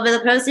take a little bit of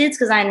the proceeds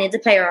because I need to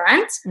pay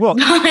rent. Well,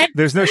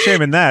 there's no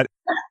shame in that.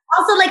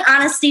 Also, like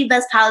honesty,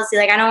 best policy.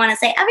 Like I don't want to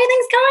say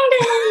everything's going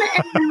to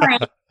him and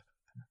like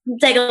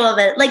take a little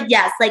bit. Like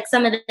yes, like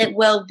some of it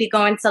will be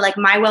going to like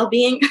my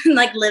well-being,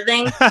 like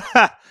living.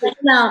 Like,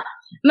 no,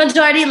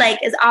 majority like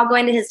is all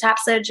going to his top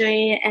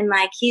surgery, and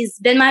like he's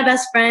been my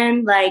best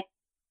friend like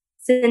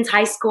since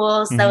high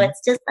school. So it's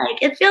just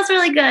like it feels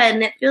really good,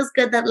 and it feels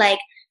good that like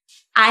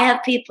I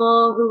have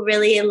people who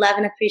really love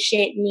and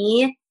appreciate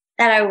me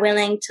that are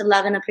willing to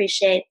love and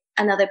appreciate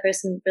another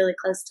person really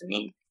close to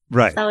me.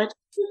 Right. So it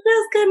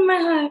feels good in my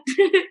heart.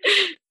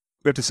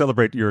 We have to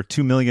celebrate your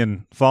 2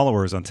 million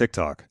followers on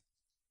TikTok.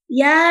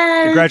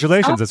 Yes.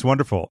 Congratulations. That's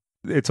wonderful.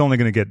 It's only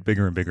going to get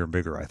bigger and bigger and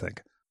bigger, I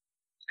think.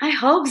 I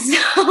hope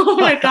so. Oh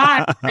my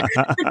God. My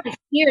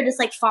fear just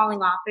like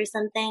falling off or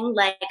something.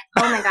 Like,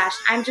 oh my gosh.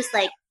 I'm just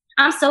like,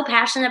 I'm so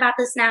passionate about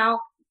this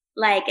now.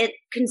 Like it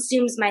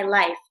consumes my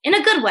life in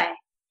a good way.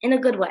 In a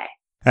good way.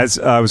 As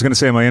I was going to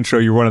say in my intro,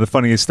 you're one of the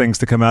funniest things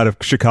to come out of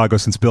Chicago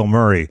since Bill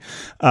Murray.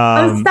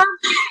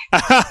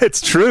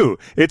 It's true.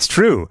 It's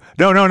true.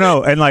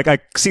 No. And like, I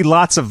see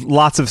lots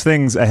of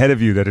things ahead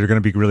of you that are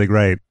going to be really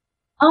great.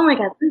 Oh my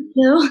God. Thank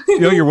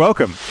you. You're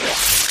welcome.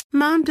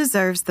 Mom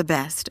deserves the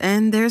best,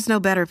 and there's no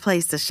better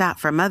place to shop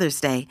for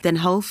Mother's Day than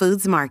Whole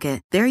Foods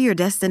Market. They're your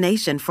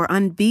destination for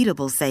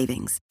unbeatable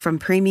savings, from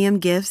premium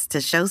gifts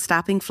to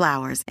show-stopping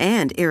flowers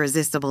and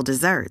irresistible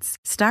desserts.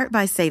 Start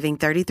by saving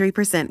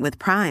 33% with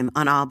Prime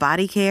on all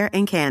body care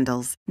and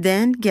candles.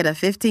 Then get a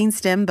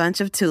 15-stem bunch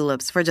of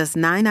tulips for just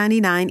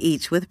 $9.99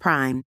 each with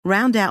Prime.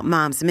 Round out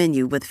Mom's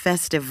menu with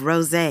festive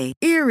rosé,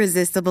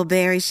 irresistible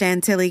berry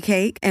chantilly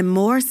cake, and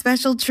more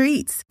special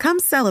treats. Come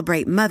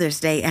celebrate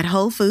Mother's Day at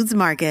Whole Foods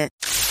Market.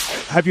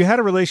 Have you had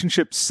a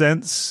relationship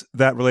since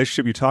that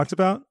relationship you talked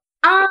about?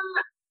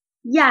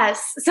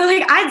 Yes. So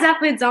like I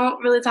definitely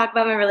don't really talk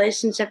about my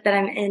relationship that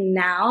I'm in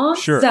now.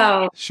 Sure.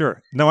 So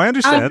sure. No, I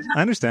understand.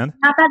 I understand.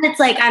 Not that it's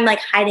like I'm like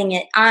hiding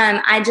it.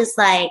 I just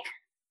like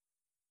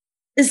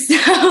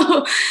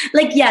so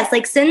like yes,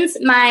 like since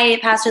my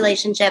past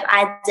relationship,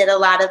 I did a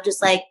lot of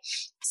just like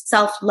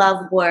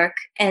self-love work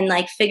and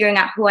like figuring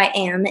out who I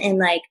am, and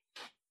like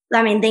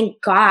I mean, thank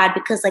God,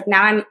 because like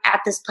now I'm at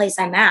this place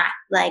I'm at,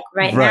 like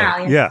right now.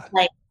 You know? Yeah.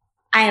 Like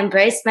I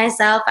embraced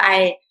myself.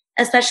 I,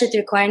 especially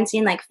through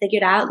quarantine, like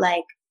figured out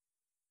like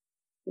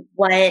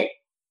what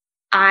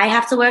I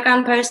have to work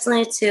on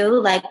personally too,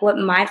 like what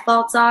my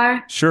faults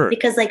are. Sure.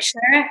 Because like,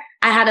 sure,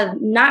 I had a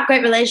not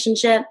great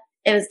relationship.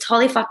 It was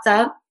totally fucked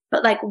up.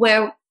 But like,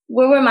 where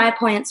were my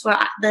points where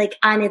like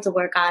I need to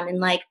work on? And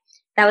like,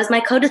 that was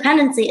my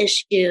codependency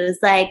issues.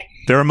 Like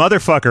they're a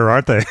motherfucker,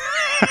 aren't they?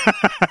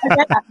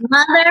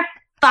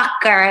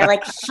 Motherfucker.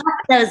 Like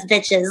fuck those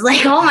bitches.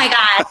 Like, oh my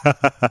God.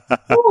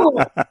 Ooh.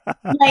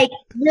 Like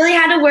really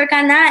had to work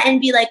on that and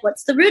be like,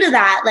 what's the root of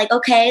that? Like,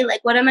 okay, like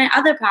what are my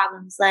other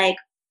problems? Like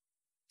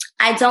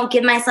I don't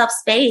give myself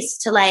space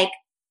to like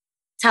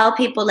tell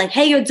people like,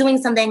 hey, you're doing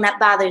something that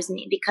bothers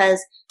me,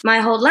 because my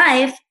whole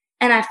life,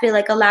 and I feel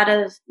like a lot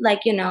of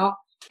like, you know,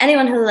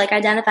 anyone who like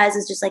identifies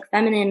as just like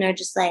feminine, or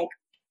just like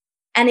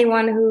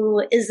anyone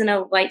who isn't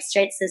a white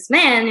straight cis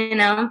man, you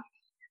know,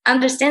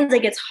 understands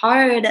like it's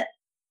hard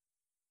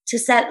to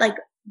set like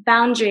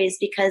boundaries,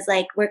 because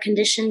like we're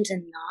conditioned to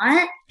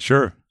not.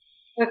 Sure.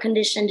 We're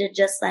conditioned to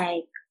just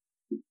like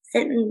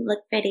sit and look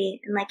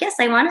pretty, and like, yes,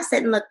 I want to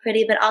sit and look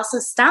pretty, but also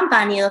stomp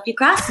on you if you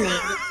cross me.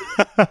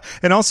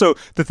 And also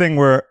the thing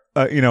where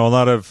a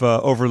lot of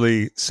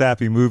overly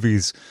sappy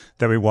movies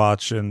that we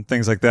watch and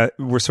things like that,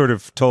 we're sort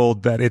of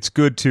told that it's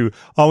good to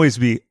always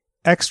be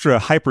extra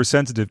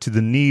hypersensitive to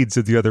the needs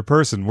of the other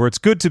person, where it's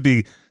good to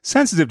be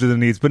sensitive to the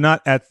needs, but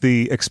not at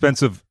the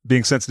expense of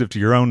being sensitive to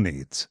your own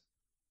needs.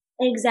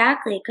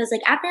 Exactly. Because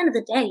like at the end of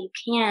the day, you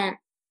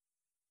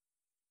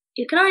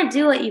can only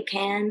do what you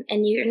can,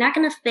 and you're not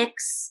going to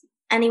fix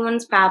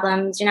anyone's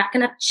problems. You're not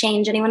going to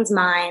change anyone's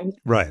mind.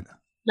 Right.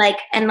 Like,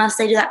 unless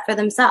they do that for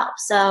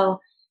themselves.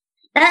 So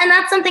and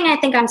that's something I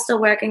think I'm still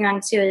working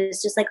on too,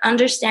 is just like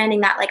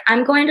understanding that like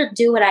I'm going to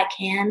do what I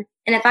can.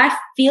 And if I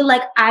feel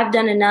like I've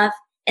done enough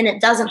and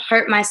it doesn't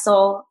hurt my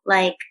soul,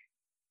 like,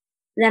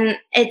 then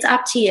it's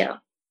up to you.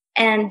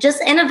 And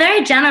just in a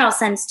very general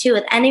sense too,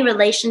 with any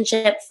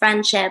relationship,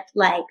 friendship,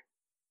 like,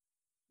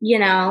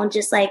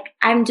 just like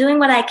I'm doing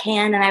what I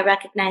can and I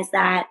recognize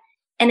that.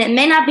 And it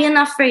may not be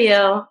enough for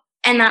you,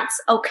 and that's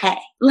okay.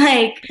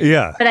 Like,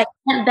 yeah. But I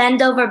can't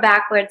bend over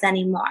backwards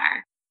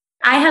anymore.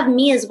 I have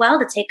me as well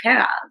to take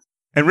care of.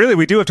 And really,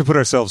 we do have to put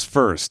ourselves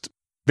first.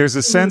 There's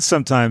a sense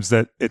sometimes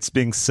that it's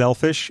being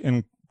selfish,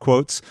 in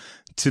quotes,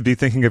 to be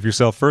thinking of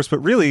yourself first. But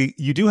really,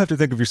 you do have to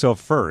think of yourself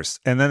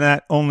first. And then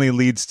that only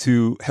leads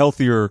to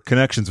healthier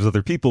connections with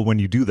other people when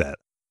you do that.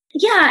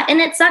 Yeah. And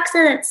it sucks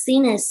that it's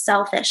seen as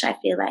selfish, I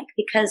feel like,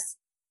 because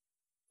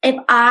if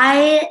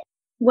I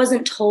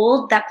wasn't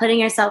told that putting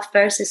yourself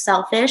first is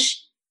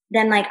selfish,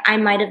 then like I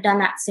might have done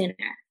that sooner.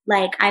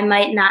 Like I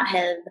might not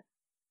have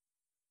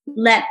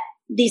let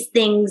these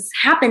things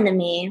happen to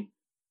me.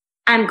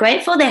 I'm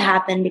grateful they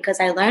happened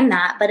because I learned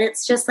that, but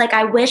it's just like,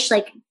 I wish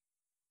like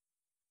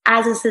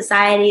as a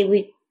society,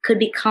 we could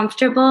be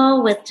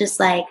comfortable with just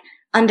like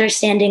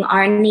understanding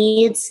our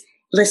needs,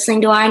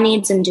 listening to our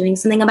needs and doing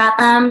something about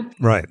them.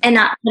 Right. And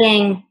not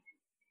putting,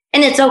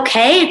 and it's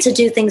okay to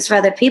do things for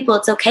other people.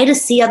 It's okay to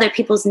see other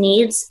people's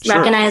needs, sure.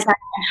 Recognize that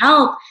and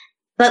help,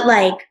 but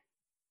like,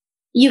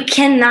 you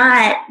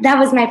cannot, that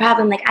was my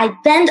problem. Like I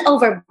bend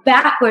over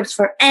backwards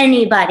for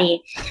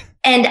anybody.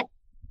 And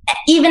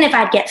even if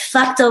I'd get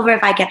fucked over,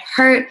 if I get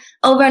hurt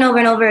over and over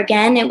and over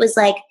again, it was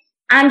like,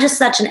 I'm just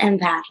such an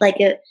empath. Like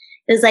it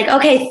was like,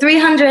 okay,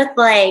 300th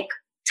like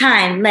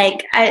time.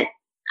 Like I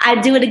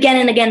do it again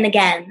and again and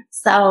again.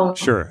 So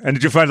sure. And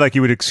did you find like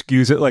you would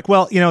excuse it? Like,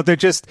 well,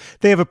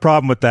 they have a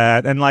problem with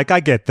that. And like, I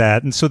get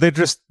that. And so they're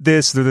just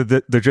this,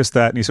 they're just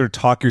that. And you sort of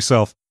talk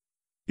yourself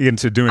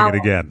into doing it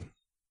again.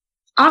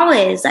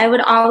 Always. I would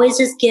always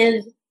just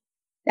give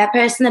that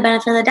person the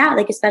benefit of the doubt.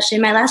 Like, especially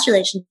in my last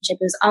relationship, it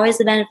was always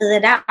the benefit of the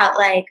doubt.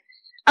 Like,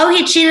 oh,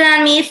 he cheated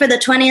on me for the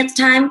 20th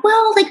time.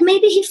 Well, like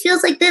maybe he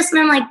feels like this. And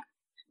I'm like,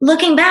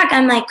 looking back,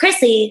 I'm like,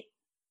 Chrissy,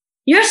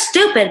 you're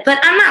stupid, but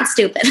I'm not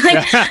stupid.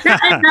 Like,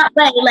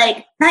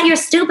 not you're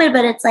stupid,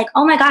 but it's like,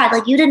 oh my God,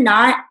 like I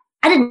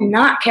did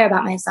not care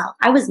about myself.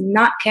 I was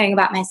not caring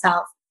about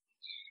myself.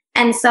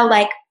 And so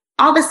like,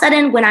 all of a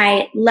sudden when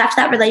I left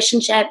that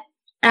relationship,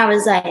 I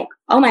was like,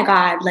 oh my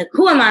God, like,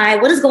 who am I?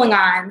 What is going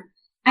on?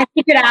 I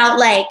figured out,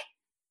 like,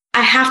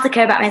 I have to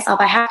care about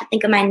myself. I have to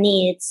think of my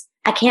needs.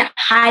 I can't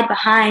hide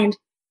behind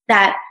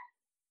that.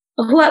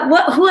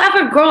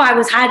 Whoever girl I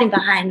was hiding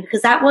behind,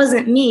 because that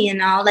wasn't me,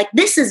 like,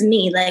 this is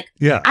me. Like,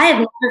 yeah. I have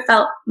never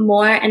felt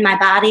more in my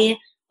body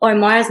or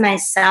more as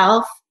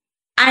myself.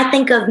 I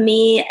think of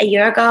me a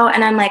year ago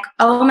and I'm like,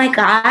 oh my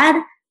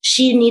God,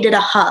 she needed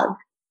a hug.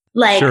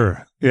 Like,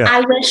 sure. Yeah.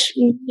 I wish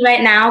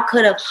right now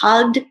could have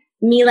hugged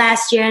me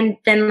last year and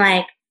been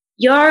like,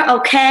 you're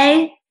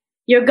okay.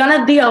 You're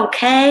gonna be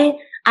okay.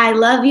 I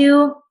love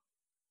you.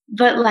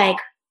 But like,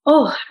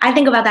 oh, I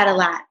think about that a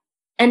lot.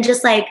 And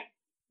just like,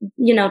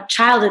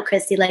 childhood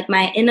Chrissy, like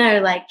my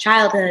inner like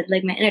childhood,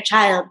 like my inner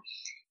child,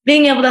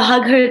 being able to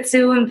hug her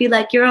too and be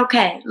like, you're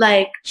okay.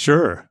 Like,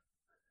 sure.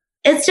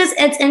 It's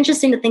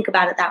interesting to think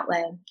about it that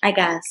way, I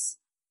guess.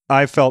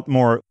 I felt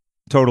more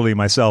totally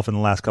myself in the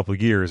last couple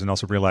of years, and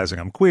also realizing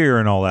I'm queer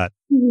and all that.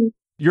 Mm-hmm.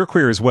 You're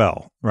queer as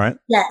well, right?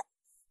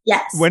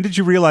 Yes. When did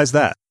you realize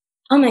that?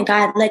 Oh my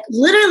God, like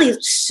literally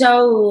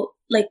so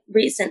like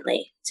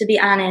recently, to be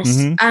honest.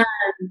 Mm-hmm.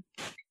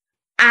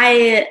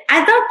 I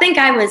don't think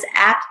I was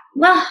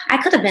I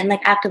could have been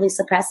like actively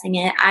suppressing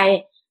it.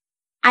 I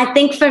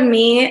think for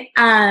me,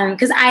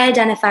 cause I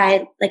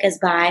identified like as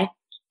bi,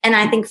 and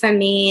I think for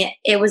me,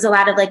 it was a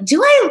lot of like,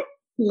 do I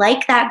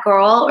like that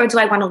girl or do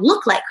I want to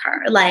look like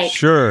her? Like,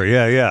 sure.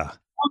 Yeah.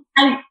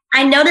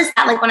 I noticed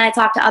that like when I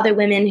talk to other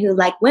women who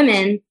like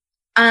women,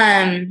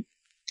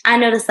 I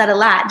noticed that a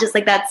lot. Just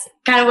like that's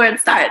kind of where it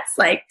starts.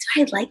 Like,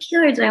 do I like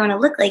you or do I want to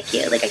look like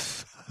you? Like,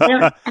 I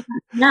don't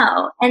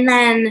know. And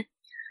then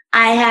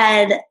I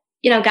had,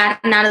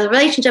 gotten out of the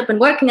relationship and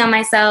working on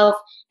myself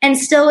and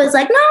still was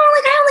like, no,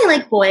 like I only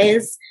like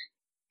boys.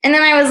 And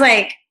then I was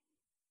like,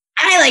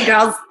 I like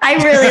girls. I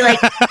really like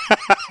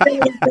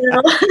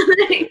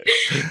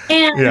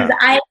and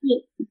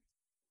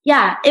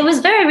yeah. It was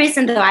very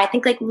recent though. I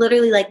think like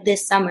literally like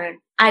this summer,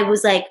 I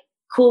was like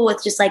cool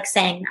with just like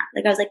saying that.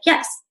 Like I was like,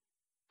 yes,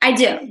 I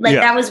do. Like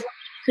that was, I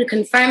could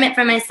confirm it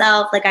for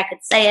myself. Like I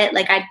could say it.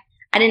 Like I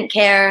didn't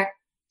care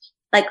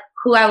like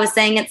who I was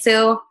saying it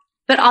to,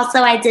 but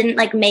also I didn't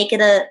like make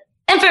it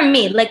And for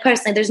me, like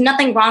personally, there's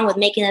nothing wrong with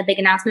making a big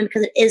announcement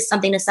because it is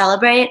something to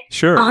celebrate.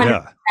 Sure. 100%.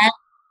 Yeah.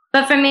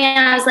 But for me,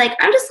 I was like,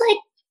 I'm just like,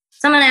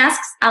 someone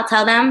asks, I'll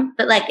tell them.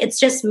 But like, it's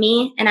just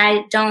me, and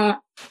I don't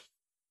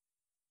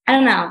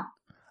know.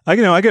 I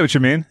get what you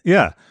mean.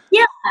 Yeah.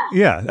 Yeah.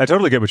 Yeah. I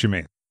totally get what you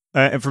mean.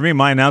 And for me,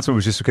 my announcement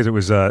was just because it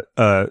was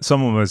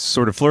someone was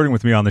sort of flirting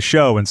with me on the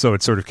show, and so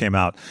it sort of came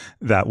out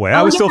that way.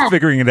 I was still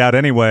figuring it out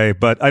anyway,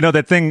 but I know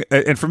that thing.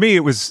 And for me,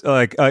 it was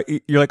like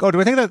you're like, oh, do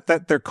I think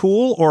that they're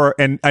cool?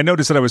 And I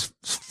noticed that I was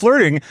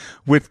flirting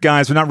with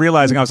guys, but not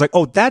realizing I was like,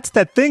 oh, that's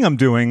that thing I'm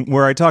doing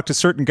where I talk to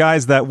certain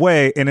guys that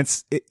way,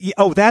 and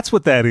oh, that's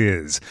what that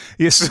is.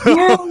 Yes. So,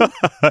 yeah.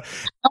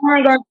 Oh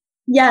my God.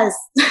 Yes.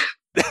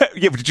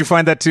 Yeah. But did you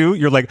find that too?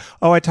 You're like,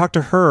 oh, I talked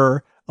to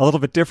her a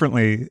little bit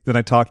differently than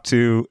I talked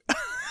to.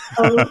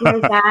 Oh my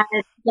God.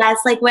 Yes.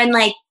 Like when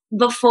like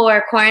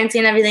before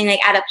quarantine and everything,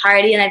 like at a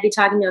party and I'd be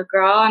talking to a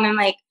girl and I'm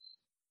like,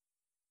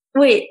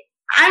 wait,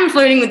 I'm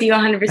flirting with you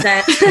 100%.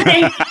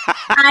 Like,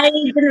 I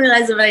didn't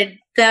realize it, but I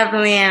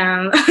definitely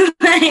am.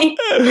 Like,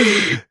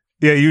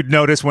 yeah. You'd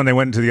notice when they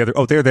went into the other,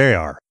 oh, there they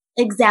are.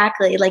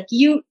 Exactly. Like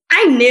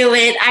I knew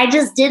it. I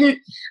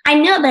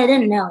knew it, but I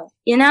didn't know it,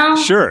 you know?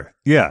 Sure.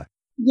 Yeah.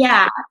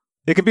 Yeah.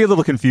 It can be a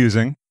little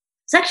confusing.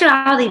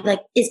 Sexuality like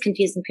is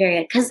confusing,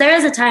 period. Because there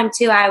is a time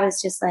too I was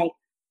just like,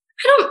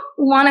 I don't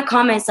want to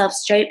call myself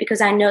straight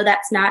because I know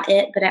that's not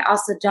it, but I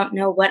also don't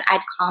know what I'd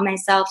call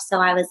myself.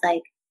 So I was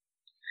like,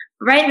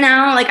 right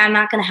now, like I'm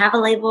not going to have a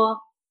label,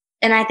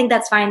 and I think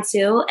that's fine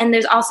too. And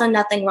there's also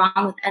nothing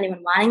wrong with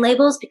anyone wanting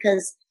labels,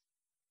 because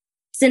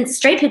since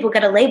straight people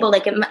get a label,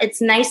 like it's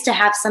nice to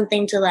have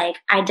something to like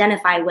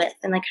identify with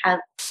and like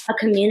have a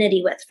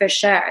community with, for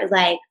sure.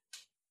 Like,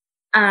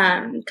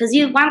 because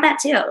you want that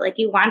too. Like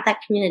you want that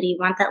community, you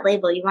want that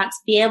label, you want to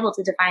be able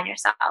to define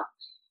yourself,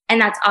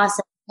 and that's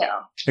awesome too.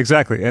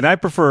 Exactly. And I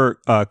prefer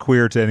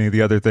queer to any of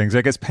the other things.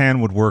 I guess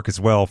pan would work as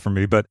well for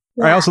me, but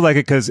yeah. I also like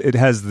it because it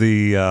has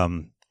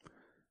the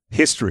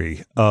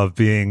history of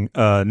being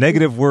a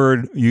negative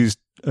word used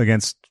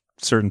against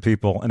certain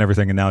people and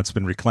everything, and now it's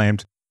been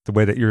reclaimed the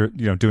way that you're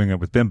doing it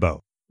with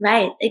Bimbo.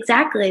 Right.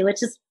 Exactly.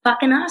 Which is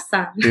fucking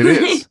awesome. It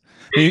is.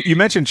 You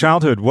mentioned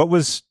childhood. What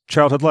was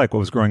childhood like? What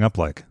was growing up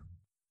like?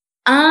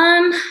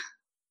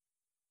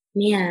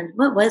 Man,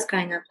 what was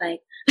growing up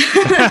like?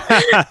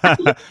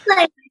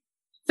 Like,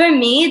 for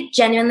me,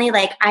 genuinely,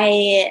 like,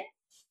 I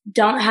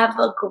don't have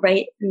a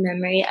great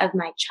memory of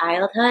my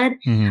childhood.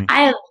 Mm-hmm.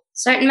 I have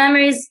certain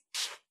memories,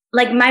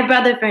 like my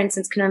brother, for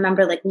instance, can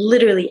remember like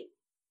literally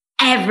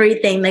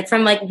everything, like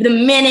from like the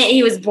minute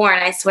he was born,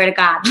 I swear to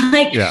God.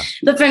 Like, yeah.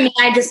 But for me,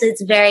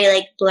 it's very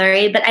like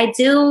blurry, but I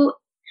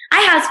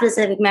have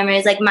specific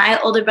memories. Like my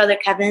older brother,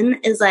 Kevin,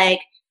 is like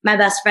my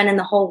best friend in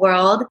the whole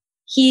world.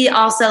 He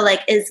also like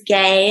is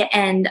gay,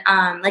 and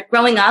like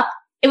growing up,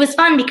 it was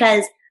fun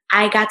because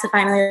I got to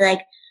finally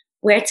like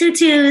wear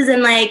tutus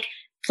and like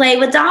play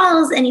with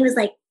dolls. And he was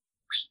like,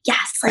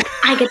 yes, like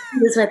I get to do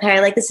this with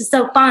her. Like, this is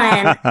so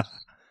fun.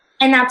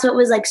 And that's what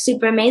was like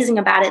super amazing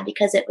about it,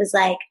 because it was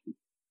like,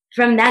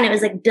 from then it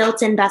was like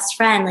built-in best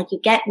friend. Like, you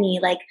get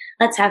me, like,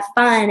 let's have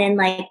fun. And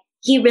like,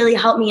 he really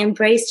helped me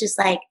embrace just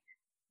like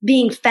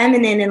being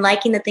feminine and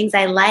liking the things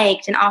I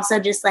liked, and also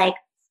just like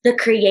the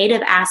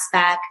creative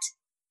aspect.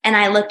 And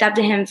I looked up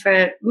to him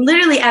for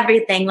literally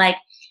everything. Like,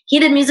 he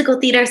did musical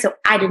theater, so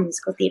I did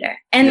musical theater.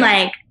 And yeah.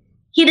 Like,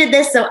 he did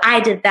this, so I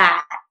did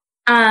that.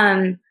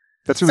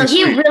 That's really so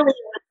he really was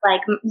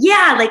like,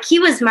 yeah, like he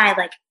was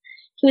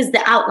he was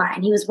the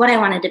outline. He was what I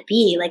wanted to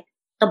be, like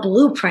the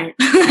blueprint.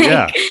 Like,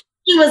 yeah.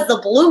 He was the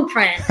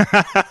blueprint.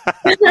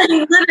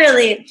 Like,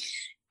 literally.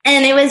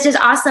 And it was just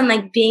awesome,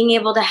 like being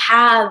able to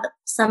have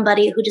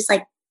somebody who just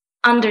like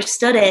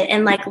understood it,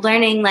 and like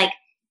learning, like,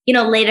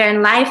 later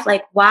in life,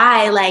 like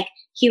why, like,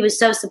 he was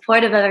so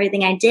supportive of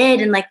everything I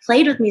did and like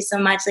played with me so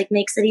much, like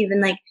makes it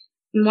even like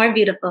more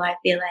beautiful, I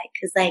feel like.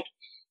 Cause like,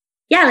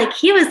 yeah, like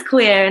he was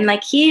queer and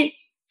like he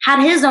had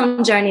his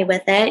own journey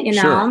with it,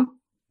 Sure.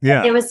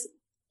 Yeah.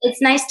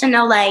 It's nice to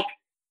know like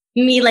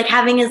me, like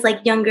having his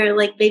like younger,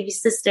 like baby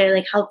sister,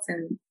 like helps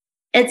him.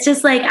 It's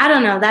just like, I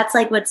don't know. That's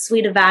like what's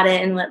sweet about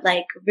it, and what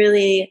like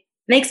really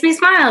makes me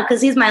smile,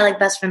 because he's my like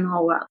best friend in the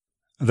whole world.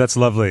 That's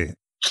lovely.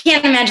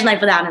 Can't imagine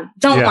life without him.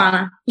 Don't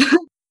wanna.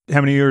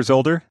 How many years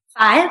older?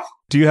 5.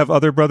 Do you have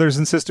other brothers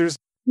and sisters?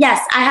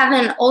 Yes, I have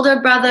an older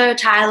brother,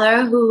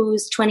 Tyler,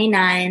 who's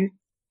 29,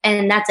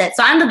 and that's it.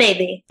 So I'm the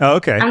baby. Oh,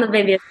 okay. I'm the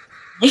baby.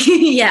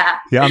 Yeah.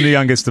 Yeah, I'm the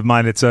youngest of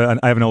mine.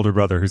 I have an older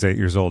brother who's 8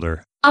 years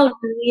older. Oh,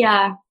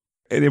 yeah.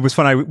 It was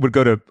fun. I would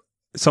go to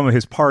some of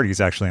his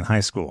parties actually in high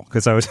school,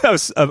 because I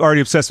was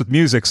already obsessed with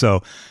music.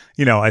 So,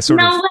 I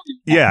sort of,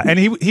 yeah. And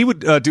he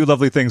would do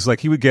lovely things. Like,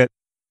 he would get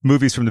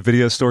movies from the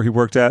video store he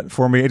worked at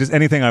for me. Just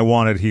anything I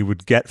wanted, he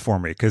would get for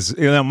me, because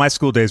my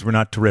school days were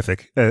not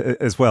terrific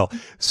as well.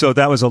 So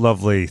that was a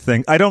lovely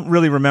thing. I don't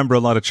really remember a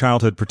lot of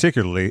childhood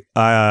particularly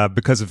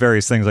because of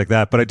various things like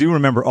that, but I do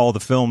remember all the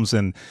films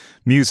and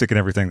music and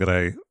everything that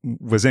I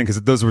was in, because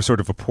those were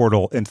sort of a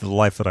portal into the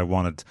life that I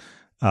wanted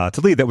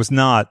to lead. That was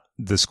not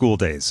the school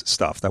days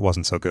stuff. That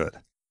wasn't so good.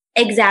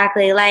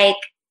 Exactly. Like,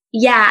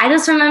 yeah, I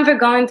just remember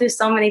going through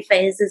so many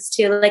phases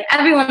too. Like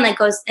everyone like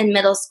goes in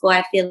middle school,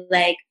 I feel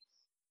like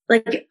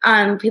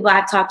people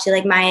I've talked to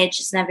like my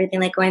age and everything,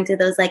 like going through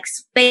those like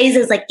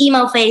phases, like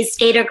emo phase,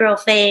 skater girl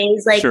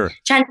phase, like Sure.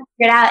 trying to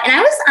figure it out. And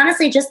I was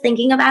honestly just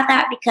thinking about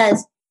that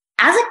because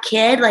as a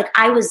kid, like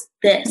I was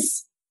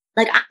this.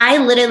 Like I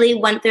literally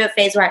went through a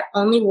phase where I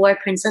only wore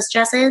princess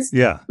dresses.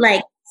 Yeah.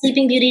 Like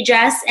Sleeping Beauty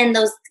dress and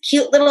those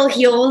cute little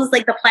heels,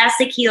 like the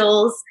plastic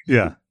heels.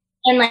 Yeah.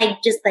 And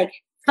like just like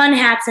fun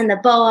hats and the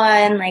boa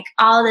and like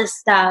all this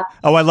stuff.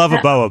 Oh, I love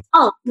a boa.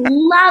 Oh,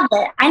 love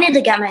it. I need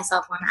to get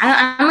myself one.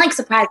 I'm like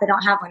surprised I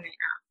don't have one right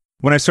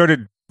now. When I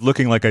started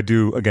looking like I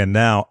do again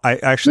now, I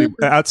actually,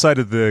 outside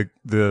of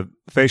the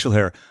facial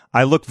hair,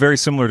 I look very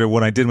similar to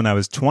what I did when I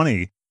was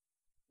 20.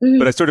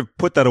 But I sort of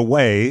put that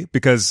away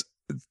because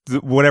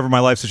whatever my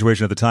life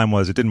situation at the time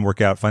was, it didn't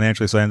work out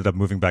financially. So I ended up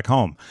moving back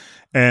home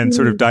and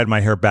sort of dyed my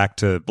hair back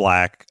to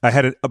black. I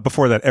had it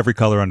before that every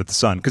color under the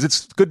sun because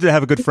it's good to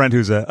have a good friend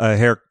who's a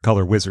hair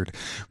color wizard.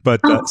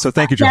 But so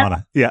thank you,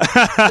 Johanna. Yeah.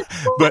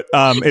 But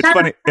it's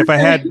funny. If I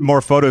had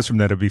more photos from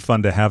that, it'd be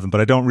fun to have them, but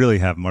I don't really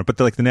have them. But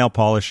like the nail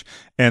polish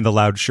and the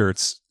loud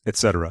shirts,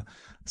 etc.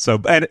 So,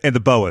 and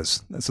the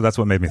boas. So that's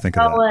what made me think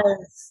of that.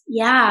 Boas.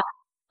 Yeah.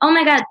 Oh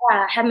my God. Yeah.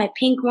 I had my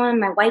pink one,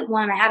 my white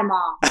one. I had them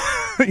all.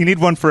 You need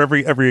one for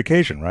every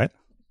occasion, right?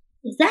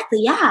 Exactly.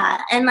 Yeah.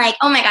 And like,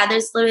 oh my God,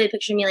 there's literally a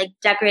picture of me like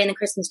decorating the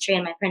Christmas tree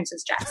in my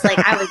princess dress. Like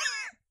I was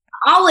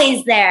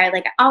always there.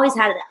 Like I always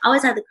had it.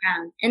 Always had the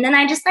crown. And then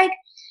I just like,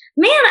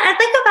 man, I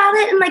think about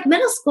it in like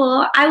middle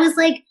school. I was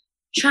like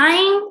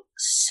trying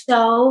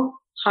so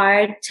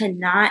hard to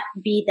not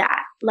be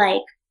that.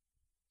 Like,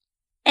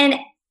 and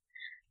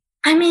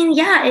I mean,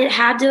 yeah, it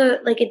had to,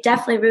 like, it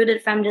definitely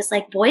rooted from just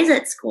like boys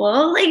at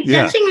school, like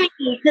judging me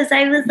because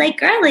I was like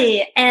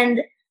girly.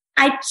 And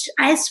I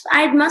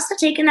must have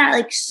taken that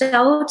like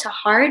so to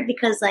heart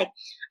because like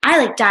I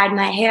like dyed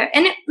my hair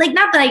and it, like,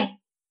 not that I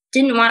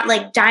didn't want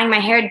like dyeing my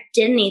hair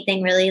did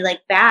anything really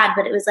like bad,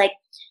 but it was like,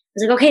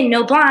 okay,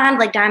 no blonde,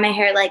 like dye my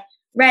hair like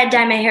red,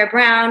 dye my hair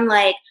brown,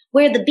 like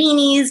wear the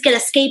beanies, get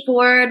a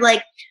skateboard,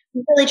 like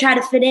really try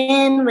to fit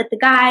in with the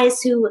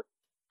guys who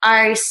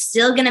are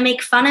still going to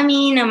make fun of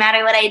me no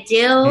matter what I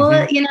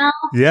do, you know?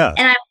 Yeah.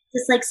 And I was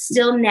just like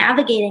still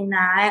navigating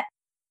that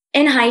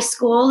in high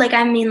school. Like,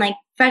 I mean, like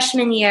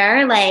freshman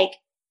year, like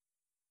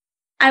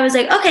I was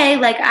like, okay,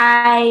 like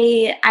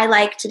I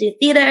like to do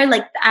theater.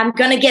 Like I'm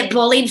going to get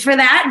bullied for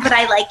that, but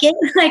I like it.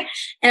 Like,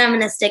 and I'm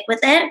going to stick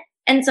with it.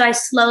 And so I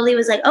slowly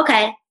was like,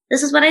 okay,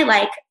 this is what I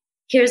like.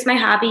 Here's my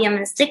hobby. I'm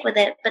going to stick with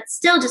it. But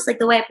still just like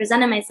the way I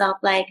presented myself,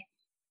 like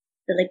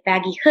the like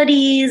baggy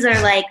hoodies or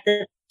like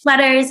the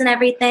sweaters and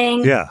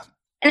everything. Yeah.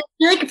 And I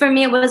feel like for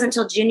me, it wasn't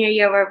until junior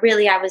year where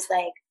really I was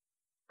like,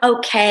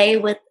 okay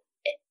with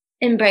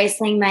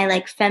embracing my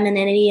like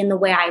femininity and the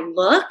way I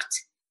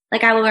looked.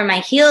 Like I would wear my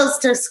heels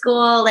to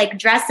school, like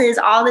dresses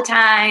all the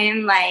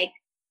time. Like,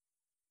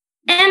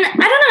 and I don't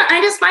know,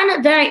 I just find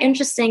it very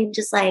interesting.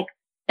 Just like,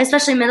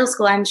 especially middle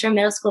school. I'm sure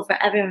middle school for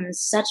everyone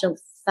is such a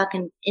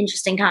fucking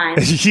interesting time.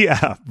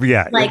 Yeah.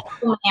 Like,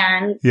 oh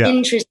man,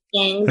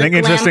 interesting. I think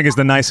interesting is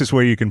the nicest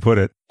way you can put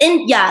it.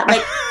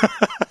 Like,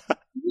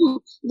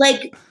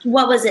 like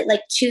what was it?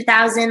 Like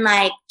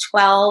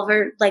 2012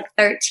 or like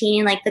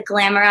 13, like the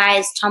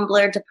glamorized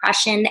Tumblr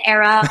depression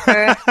era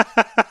for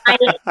my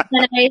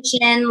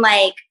generation.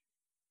 Like,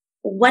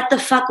 what the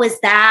fuck was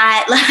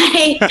that?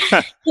 Like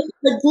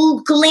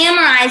the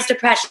glamorized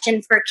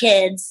depression for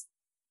kids.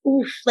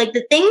 Oof, like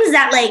the things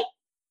that like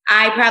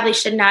I probably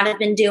should not have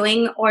been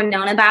doing or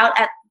known about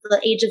at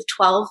the age of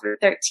 12 or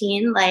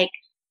 13, like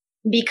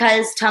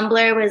because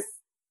Tumblr was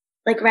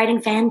like writing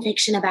fan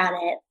fiction about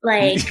it,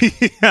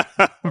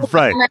 like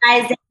right,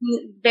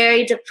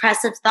 very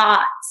depressive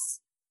thoughts.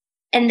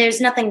 And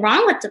there's nothing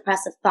wrong with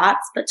depressive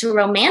thoughts, but to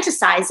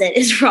romanticize it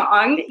is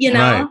wrong, you know?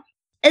 Right.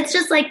 It's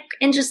just like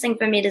interesting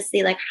for me to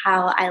see like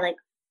how I like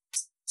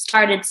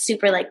started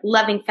super like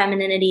loving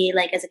femininity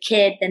like as a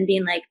kid, then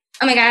being like,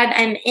 oh my God,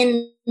 I'm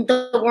in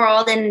the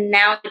world and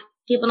now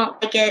people don't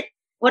like it.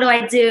 What do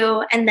I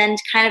do? And then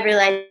kind of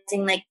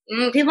realizing like,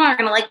 people aren't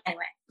going to like it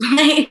anyway.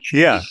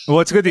 Yeah. Well,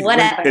 it's good.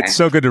 Whatever. It's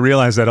so good to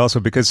realize that also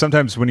because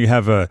sometimes when you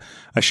have a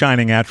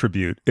shining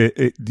attribute,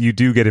 you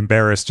do get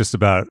embarrassed just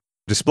about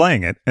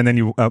displaying it. And then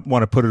you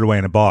want to put it away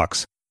in a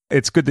box.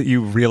 It's good that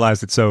you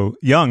realized it so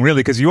young, really,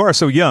 because you are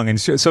so young and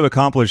so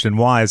accomplished and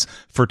wise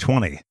for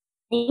 20. Thank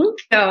you.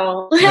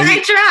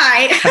 I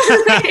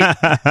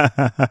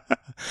try.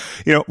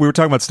 You know, we were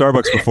talking about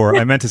Starbucks before.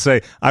 I meant to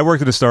say, I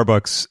worked at a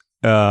Starbucks,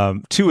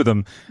 two of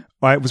them.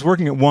 I was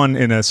working at one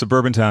in a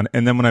suburban town,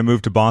 and then when I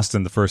moved to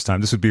Boston the first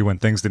time, this would be when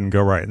things didn't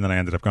go right, and then I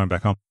ended up going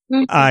back home.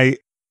 I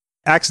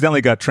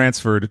accidentally got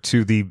transferred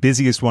to the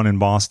busiest one in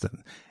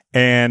Boston,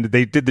 and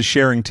they did the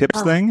sharing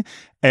tips thing,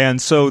 and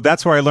so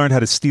that's where I learned how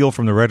to steal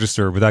from the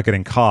register without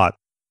getting caught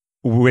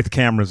with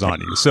cameras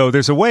on you. So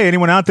there's a way,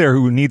 anyone out there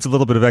who needs a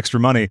little bit of extra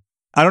money,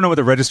 I don't know what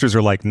the registers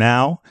are like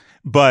now,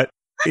 but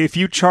if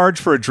you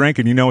charge for a drink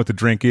and you know what the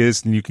drink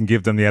is, and you can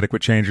give them the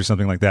adequate change or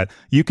something like that,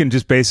 you can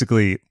just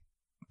basically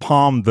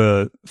palm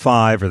the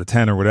 5 or the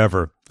 10 or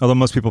whatever Although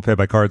most people pay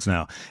by cards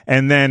now.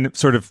 And then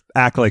sort of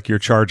act like you're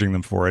charging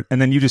them for it.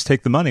 And then you just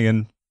take the money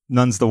and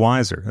none's the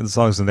wiser, as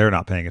long as they're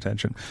not paying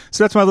attention.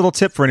 So that's my little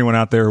tip for anyone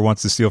out there who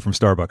wants to steal from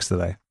Starbucks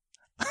today.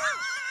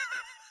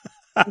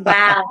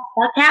 Wow.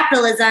 Well,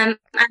 capitalism.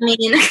 I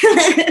mean.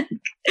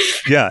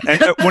 Yeah.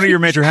 And one of your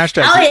major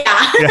hashtags. Oh,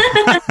 yeah.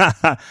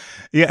 Yeah.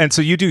 Yeah. And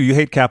so you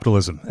hate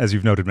capitalism, as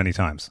you've noted many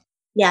times.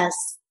 Yes.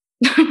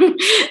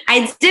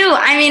 I do.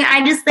 I mean,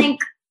 I just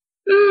think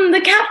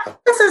the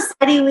capitalist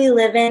society we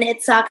live in,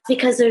 it sucks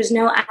because there's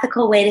no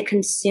ethical way to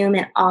consume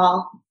at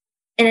all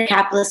in a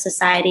capitalist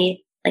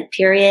society, like,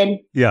 period.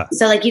 Yeah.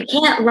 So, like, you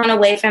can't run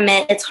away from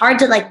it. It's hard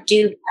to, like,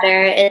 do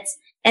better.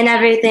 And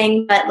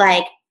everything. But,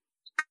 like,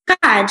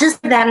 God,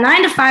 just that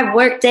 9 to 5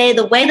 work day,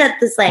 the way that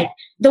this, like,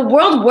 the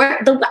world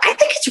I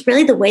think it's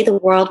really the way the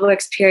world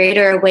works, period,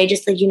 or a way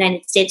just the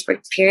United States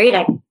works, period.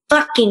 I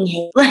fucking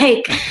hate.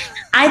 Like,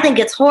 I think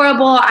it's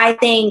horrible. I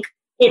think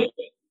it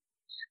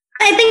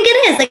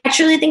is. Like, I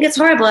truly think it's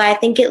horrible. I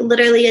think it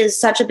literally is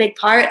such a big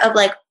part of,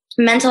 like,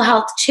 mental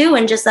health too,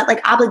 and just that,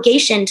 like,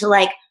 obligation to,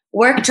 like,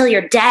 work till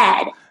you're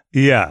dead.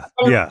 Yeah.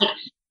 Yeah. Like,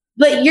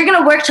 but you're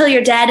gonna work till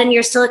you're dead, and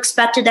you're still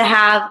expected to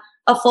have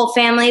a full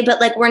family, but,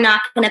 like, we're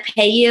not going to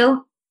pay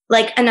you,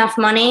 like, enough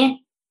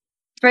money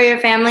for your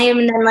family,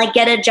 and then, like,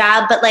 get a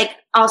job. But, like,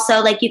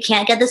 also, like, you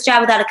can't get this job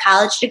without a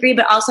college degree,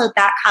 but also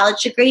that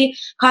college degree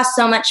costs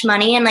so much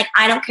money. And, like,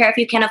 I don't care if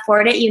you can't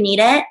afford it, you need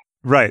it.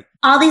 Right.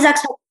 All these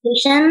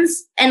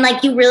expectations, and,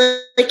 like, you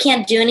really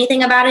can't do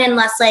anything about it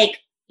unless, like,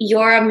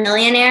 you're a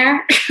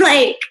millionaire.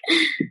 Like,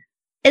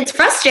 it's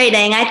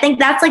frustrating. I think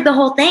that's, like, the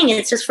whole thing.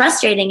 It's just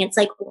frustrating. It's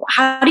like,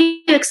 how do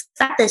you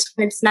expect this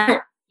when it's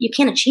not, you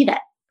can't achieve it?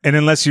 And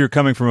unless you're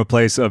coming from a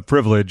place of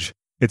privilege,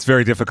 it's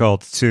very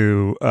difficult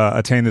to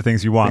attain the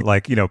things you want,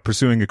 like, you know,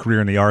 pursuing a career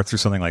in the arts or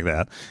something like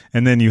that.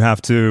 And then you have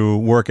to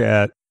work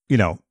at, you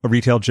know, a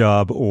retail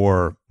job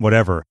or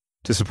whatever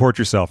to support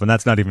yourself. And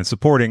that's not even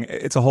supporting.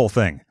 It's a whole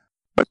thing.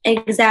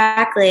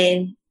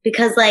 Exactly.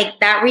 Because, like,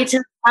 that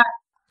retail.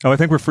 Oh, I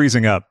think we're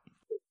freezing up.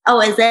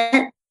 Oh, is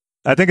it?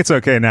 I think it's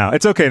okay now.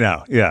 It's okay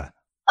now. Yeah.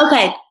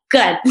 Okay,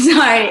 good.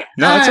 Sorry.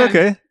 No, it's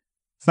okay.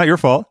 It's not your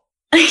fault.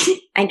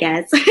 I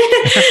guess.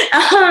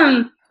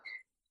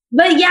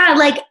 But yeah,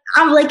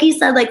 like you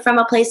said, like, from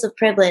a place of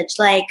privilege,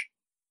 like,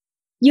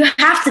 you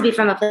have to be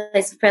from a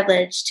place of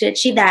privilege to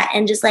achieve that.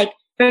 And just, like,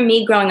 for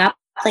me growing up,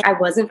 like, I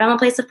wasn't from a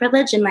place of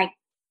privilege, and, like,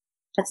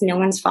 that's no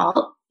one's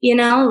fault, you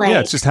know? Like, yeah,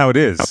 it's just how it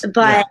is.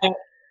 But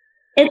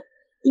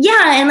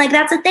and, like,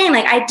 that's the thing.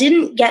 Like, I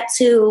didn't get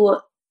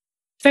to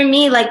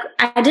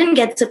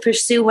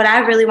pursue what I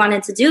really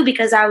wanted to do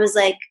because I was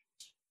like,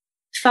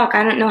 fuck,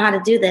 I don't know how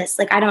to do this.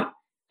 Like,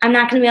 I'm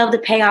not going to be able to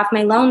pay off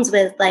my loans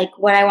with, like,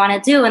 what I want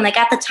to do. And, like,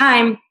 at the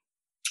time,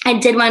 I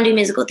did want to do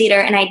musical theater,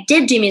 and I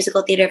did do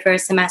musical theater for a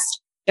semester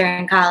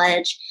in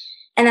college.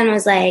 And then I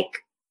was like,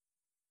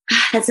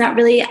 that's not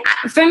really,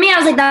 for me, I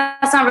was like,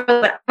 that's not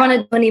really what I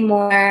want to do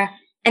anymore.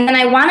 And then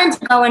I wanted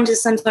to go into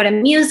some sort of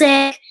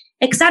music,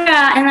 etc.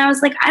 And I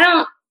was like, I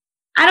don't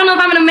know if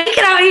I'm going to make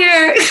it out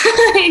here.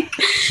 Like,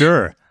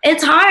 sure.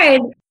 It's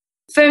hard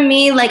for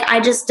me. Like, I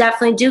just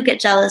definitely do get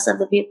jealous of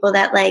the people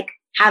that, like,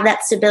 have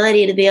that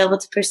stability to be able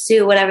to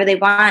pursue whatever they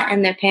want,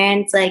 and their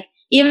parents, like,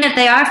 even if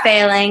they are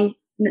failing,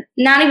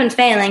 not even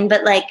failing,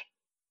 but, like,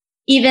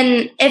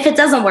 even if it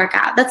doesn't work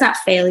out, that's not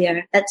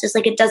failure. That's just,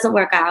 like, it doesn't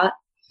work out.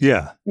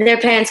 Yeah. Their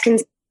parents can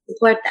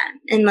support them,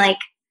 and, like,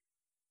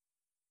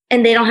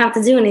 and they don't have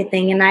to do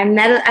anything. And I've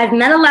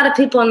met a lot of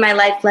people in my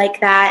life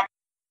like that.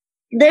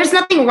 There's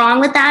nothing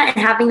wrong with that,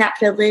 and having that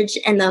privilege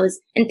and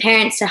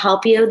parents to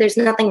help you. There's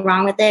nothing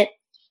wrong with it.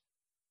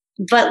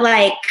 But,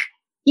 like,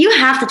 you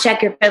have to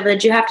check your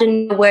privilege. You have to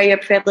know where your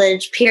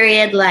privilege,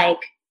 period. Like,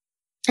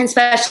 and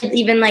especially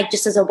even, like,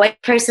 just as a white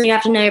person, you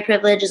have to know your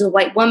privilege. As a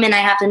white woman, I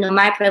have to know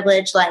my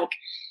privilege. Like,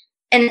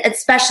 and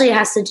especially it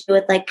has to do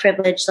with, like,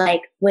 privilege,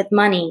 like, with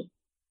money.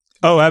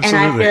 Oh,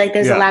 absolutely. And I feel like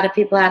there's a lot of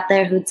people out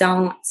there who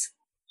don't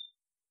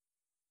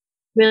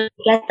really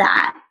get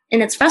that.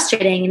 And it's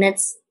frustrating. And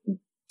it's,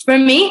 for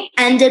me,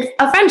 ended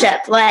a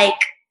friendship, like,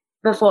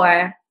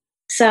 before.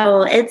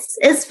 So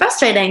it's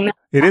frustrating.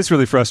 It is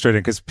really frustrating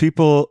because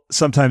people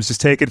sometimes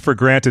just take it for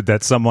granted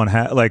that someone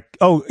like,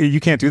 oh, you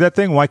can't do that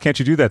thing? Why can't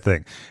you do that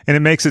thing? And it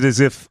makes it as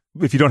if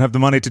you don't have the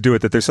money to do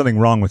it, that there's something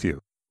wrong with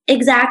you.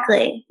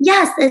 Exactly.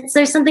 Yes,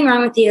 there's something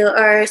wrong with you,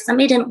 or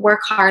somebody didn't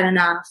work hard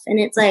enough. And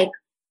it's like,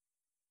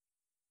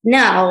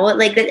 no,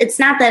 like, it's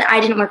not that I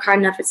didn't work hard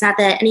enough. It's not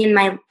that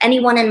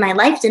anyone in my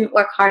life didn't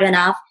work hard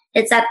enough.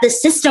 It's that the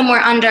system we're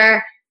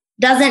under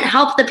doesn't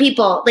help the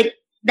people.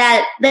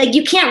 That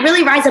you can't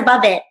really rise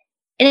above it.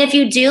 And if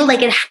you do,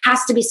 like, it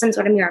has to be some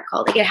sort of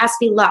miracle. Like, it has to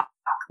be luck.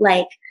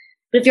 Like,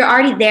 but if you're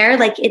already there,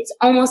 like, it's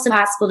almost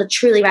impossible to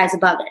truly rise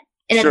above it.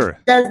 And Sure.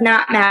 It does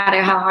not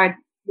matter how hard.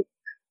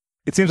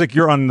 It seems like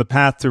you're on the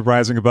path to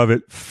rising above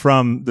it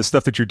from the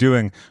stuff that you're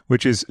doing,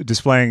 which is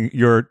displaying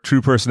your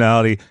true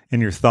personality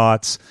and your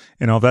thoughts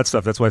and all that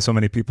stuff. That's why so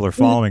many people are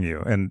following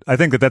you. And I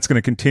think that that's going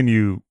to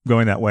continue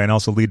going that way and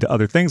also lead to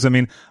other things. I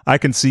mean, I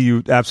can see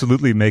you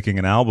absolutely making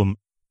an album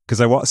because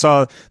I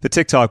saw the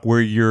TikTok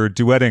where you're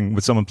duetting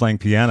with someone playing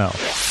piano.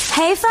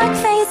 Hey, fuck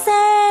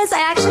faces!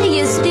 I actually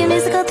used to do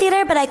musical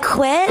theater, but I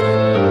quit.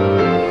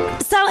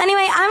 So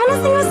anyway, I'm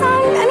gonna sing a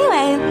song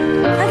anyway,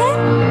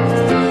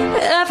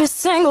 okay? Every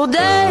single day,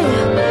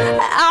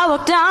 I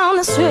walk down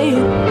the street,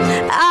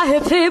 I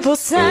hear people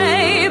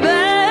say,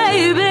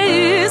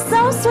 baby,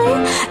 so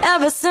sweet.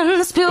 Ever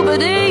since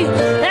puberty,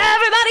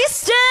 everybody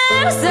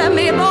stares at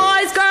me,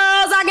 boys,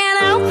 girls, I can't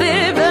help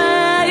it, baby.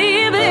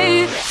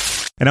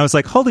 And I was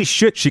like, holy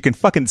shit, she can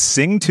fucking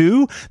sing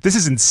too? This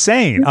is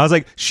insane. I was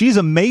like, she's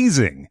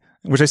amazing,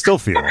 which I still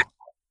feel.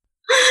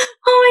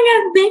 Oh my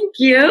God, thank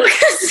you.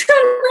 So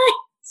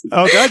nice.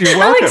 Oh God, you're I'm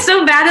welcome. like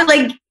so bad at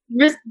like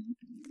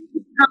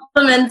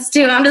compliments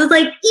too. I'm just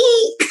like,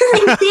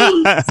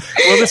 thanks.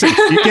 Well, listen,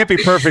 you can't be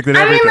perfect at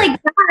I mean, everything.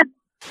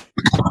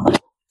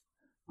 like,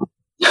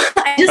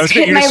 I just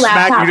hit my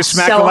laptop you just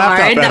smacked so the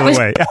laptop hard. out of the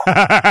way.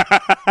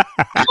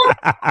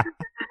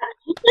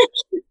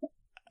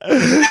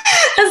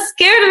 That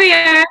scared me.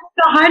 I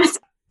so hard.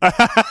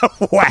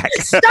 Whack.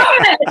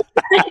 Stop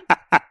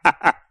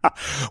it.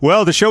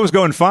 Well, the show was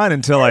going fine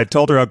until I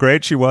told her how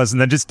great she was, and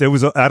then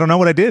I don't know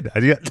what I did.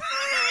 And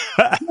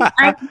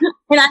I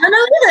don't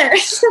know either.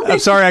 I'm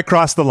sorry I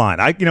crossed the line.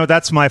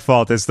 That's my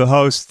fault as the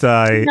host.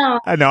 I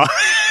know.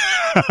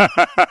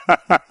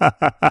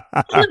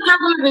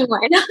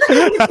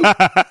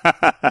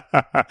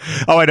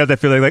 Oh, I know that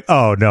feeling like,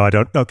 oh, no, I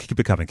don't. No, keep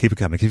it coming. Keep it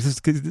coming.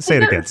 Say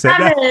it again.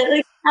 Stop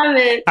it.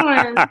 Come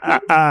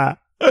on.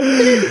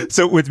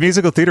 So with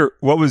musical theater,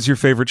 what was your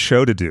favorite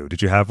show to do?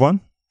 Did you have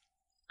one?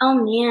 Oh,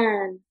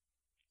 man.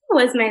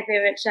 What was my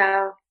favorite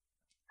show?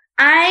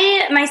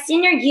 My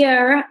senior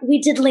year,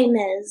 we did Les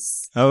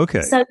Mis. Oh,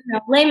 okay. So,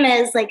 Les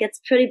Mis, like, it's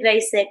pretty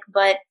basic,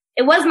 but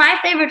it was my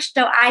favorite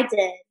show I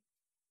did.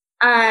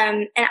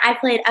 And I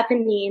played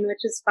Eponine, which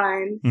was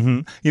fun.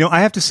 Mm-hmm.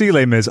 I have to see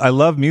Les Mis. I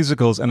love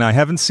musicals, and I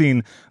haven't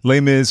seen Les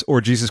Mis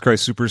or Jesus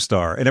Christ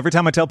Superstar. And every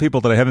time I tell people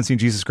that I haven't seen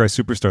Jesus Christ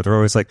Superstar, they're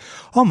always like,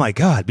 "Oh my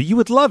God, but you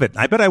would love it."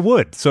 I bet I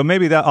would. So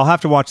maybe I'll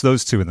have to watch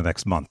those two in the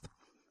next month.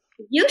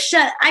 You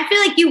should. I feel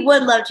like you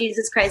would love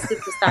Jesus Christ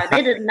Superstar.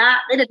 They did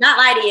not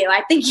lie to you.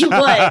 I think you would.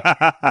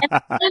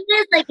 And Les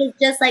Mis, like, is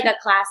just like a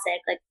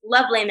classic. Like,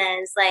 love Les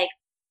Mis. Like,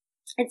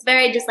 it's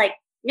very just like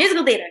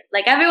musical theater.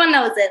 Like, everyone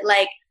knows it.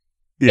 Like.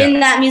 Yeah.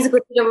 In that musical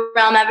theater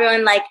realm,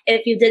 everyone, like,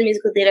 if you did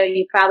musical theater,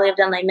 you probably have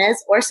done Les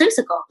Mis or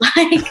Seussical.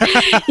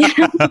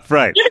 Like,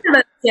 right. Either of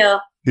those two.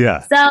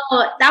 Yeah. So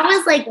that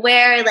was like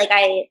where, like,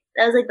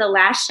 that was like the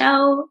last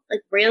show,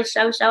 like real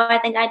show I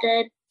think I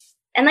did.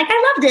 And like,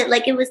 I loved it.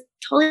 Like, it was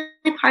totally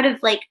part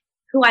of like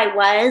who I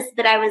was,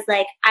 but I was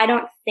like, I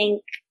don't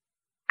think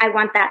I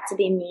want that to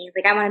be me.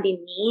 Like, I want to be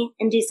me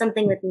and do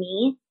something with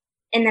me.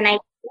 And then I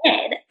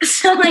did.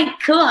 So, like,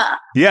 cool.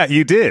 Yeah,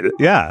 you did.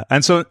 Yeah.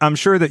 And so I'm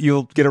sure that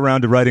you'll get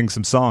around to writing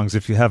some songs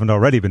if you haven't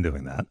already been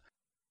doing that.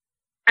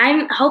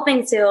 I'm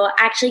hoping to.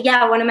 Actually,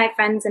 yeah, one of my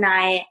friends and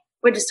I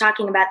were just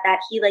talking about that.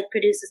 He, like,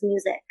 produces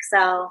music.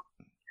 So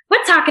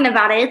we're talking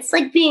about it. It's,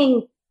 like,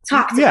 being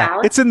talked about.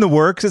 Yeah, it's in the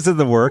works. It's in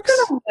the works.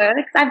 It's in the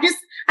works.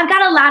 I've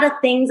got a lot of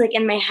things, like,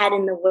 in my head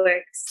in the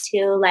works,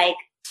 too. Like,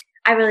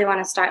 I really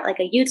want to start, like,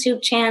 a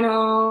YouTube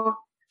channel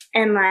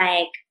and,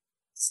 like,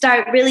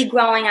 start really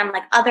growing on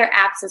like other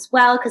apps as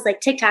well. Cause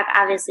like TikTok,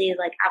 obviously,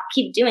 like I'll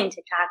keep doing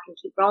TikTok and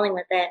keep rolling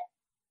with it.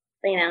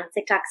 But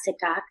TikTok's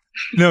TikTok.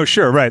 No,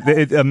 sure. Right.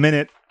 A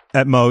minute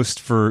at most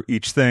for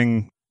each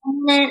thing.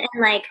 And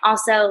like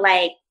also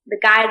like the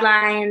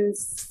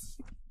guidelines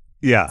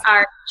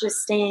are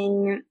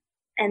interesting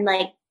and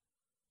like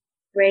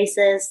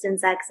racist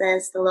and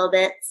sexist a little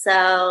bit.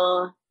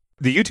 So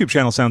the YouTube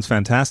channel sounds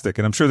fantastic.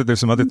 And I'm sure that there's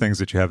some other things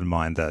that you have in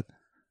mind that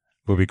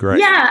will be great.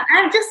 Yeah,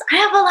 I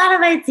have a lot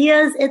of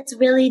ideas. It's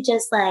really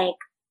just like,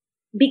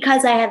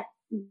 because I have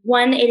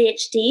one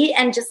ADHD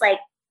and just like,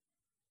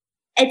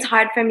 it's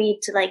hard for me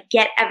to like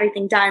get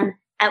everything done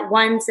at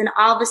once. And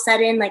all of a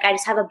sudden, like I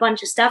just have a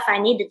bunch of stuff I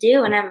need to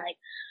do. And I'm like,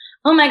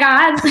 oh my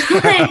God, this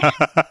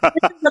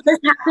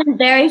happened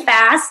very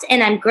fast.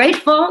 And I'm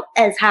grateful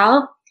as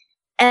hell.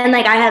 And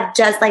like, I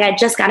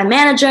just got a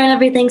manager and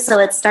everything. So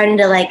it's starting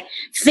to like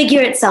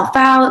figure itself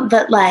out.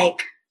 But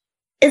like,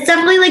 it's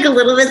definitely like a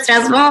little bit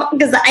stressful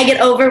because I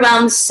get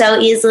overwhelmed so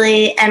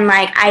easily. And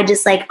like, I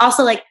just like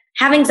also like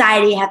have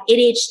anxiety, have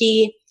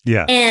ADHD.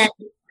 Yeah. And,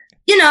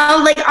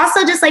 like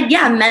also just like,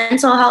 yeah,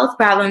 mental health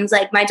problems,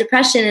 like my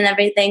depression and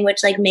everything,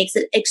 which like makes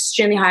it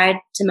extremely hard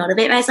to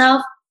motivate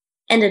myself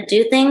and to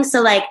do things.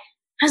 So like,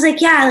 I was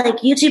like, yeah, like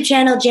YouTube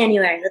channel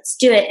January, let's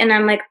do it. And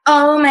I'm like,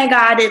 oh my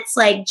God, it's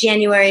like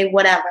January,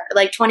 whatever,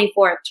 like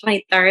 24th,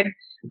 23rd.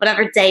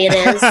 Whatever day it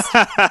is.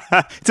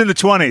 It's in the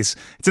 20s.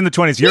 It's in the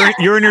 20s.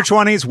 You're in your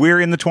 20s.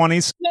 We're in the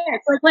 20s. Yeah,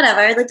 it's like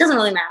whatever. It doesn't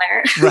really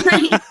matter.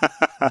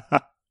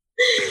 Right.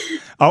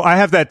 Oh, I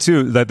have that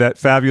too. That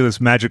fabulous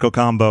magical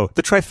combo,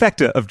 the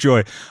trifecta of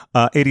joy,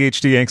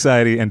 ADHD,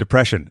 anxiety, and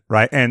depression.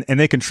 Right, and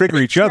they can trigger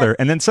each other.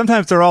 And then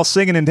sometimes they're all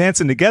singing and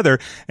dancing together,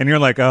 and you're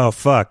like, oh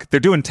fuck, they're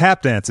doing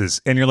tap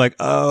dances, and you're like,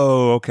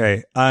 oh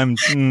okay, you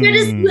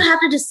have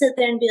to just sit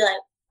there and be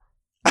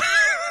like.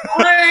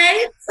 All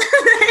right.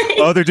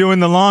 Oh, they're doing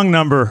the long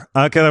number.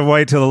 I gotta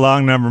wait till the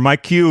long number. My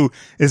cue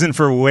isn't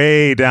for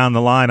way down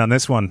the line on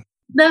this one.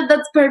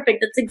 That's perfect.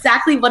 That's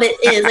exactly what it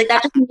is. Like,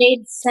 that just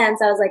made sense.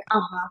 I was like,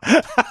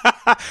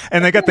 uh-huh.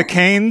 And they got the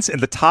canes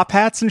and the top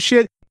hats and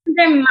shit.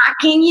 They're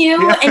mocking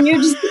you, and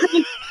you're just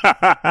like,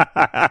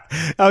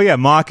 Oh, yeah,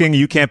 mocking.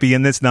 You can't be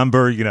in this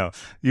number. You know,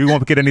 you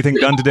won't get anything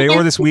done today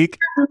or this week.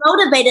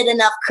 motivated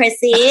enough,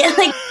 Chrissy.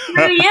 Like,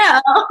 screw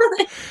you.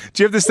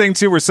 Do you have this thing,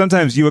 too, where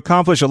sometimes you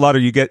accomplish a lot, or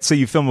you get, say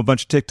you film a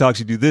bunch of TikToks,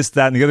 you do this,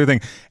 that, and the other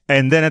thing,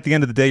 and then at the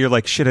end of the day, you're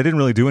like, shit, I didn't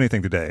really do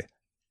anything today.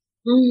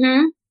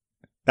 Mm-hmm.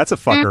 That's a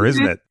fucker,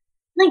 isn't it?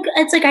 Like,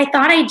 it's like I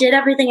thought I did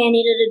everything I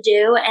needed to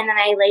do, and then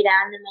I lay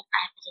down and I'm like,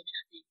 I did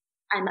nothing.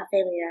 I'm a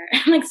failure.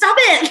 I'm like, stop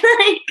it.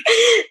 Like,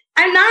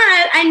 I'm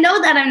not. I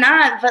know that I'm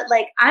not, but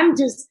like, I'm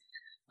just,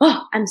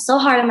 I'm so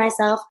hard on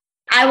myself.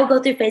 I will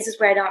go through phases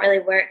where I don't really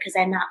work because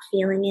I'm not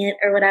feeling it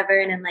or whatever,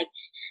 and I'm like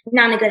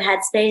not in a good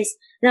headspace.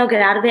 Then I'll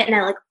get out of it and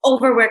I like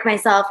overwork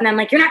myself, and I'm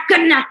like, you're not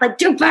good enough. Like,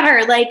 do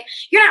better. Like,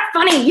 you're not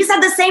funny. You said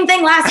the same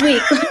thing last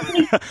week.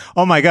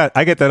 Oh my God.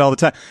 I get that all the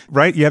time,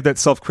 right? You have that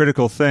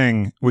self-critical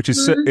thing, which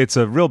is, it's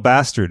a real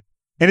bastard.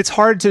 And it's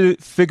hard to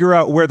figure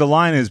out where the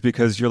line is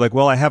because you're like,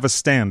 well, I have a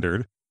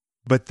standard.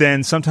 But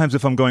then sometimes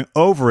if I'm going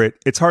over it,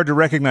 it's hard to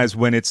recognize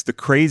when it's the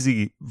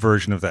crazy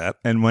version of that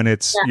and when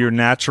it's your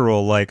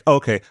natural, like,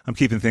 okay, I'm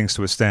keeping things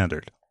to a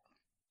standard.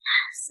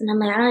 Yes. And I'm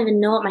like, I don't even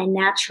know what my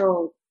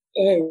natural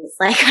is.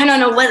 Like, I don't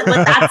know what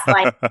that's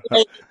like.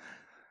 Like,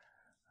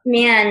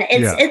 man,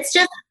 it's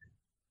just,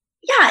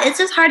 it's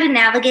just hard to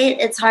navigate.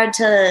 It's hard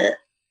to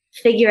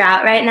figure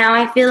out right now,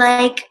 I feel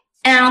like.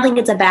 And I don't think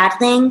it's a bad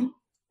thing,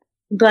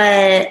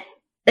 but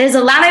there's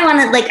a lot I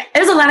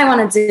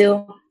want to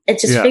do.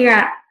 It's just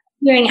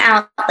figuring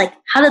out like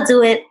how to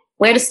do it,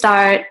 where to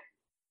start.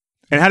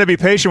 And how to be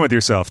patient with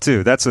yourself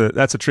too. That's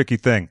a tricky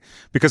thing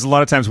because a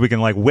lot of times we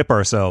can like whip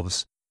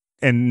ourselves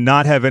and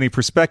not have any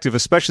perspective,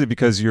 especially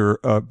because you're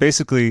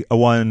basically a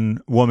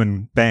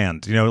one-woman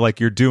band, you know, like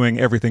you're doing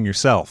everything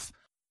yourself.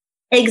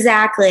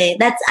 Exactly.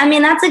 That's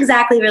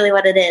exactly really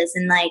what it is.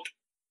 And like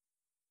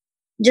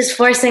just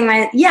forcing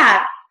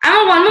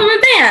I'm a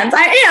one-woman band.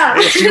 I am.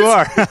 Yes, you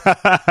are.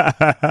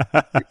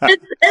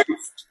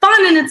 it's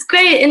fun and it's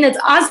great and it's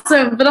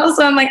awesome. But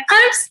also I'm like,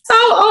 I'm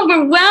so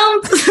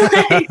overwhelmed.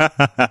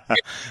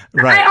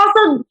 Right. I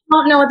also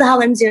don't know what the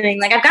hell I'm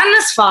doing. Like, I've gotten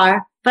this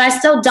far, but I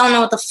still don't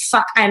know what the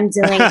fuck I'm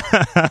doing.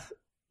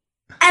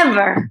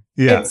 Ever.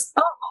 Yeah.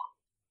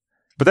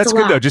 But that's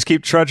good, though. Just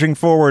keep trudging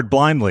forward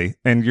blindly,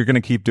 and you're going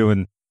to keep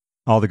doing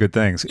all the good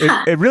things.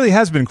 It really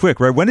has been quick,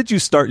 right? When did you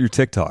start your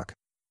TikTok?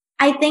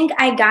 I think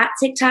I got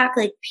TikTok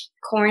like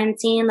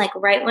quarantine, like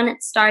right when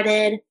it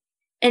started.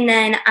 And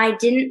then I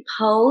didn't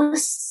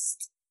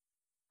post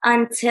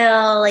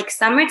until like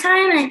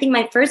summertime. And I think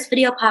my first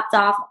video popped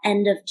off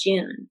end of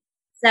June.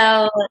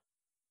 So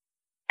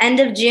end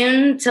of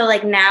June till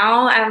like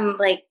now, I'm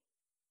like,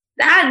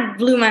 that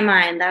blew my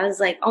mind. I was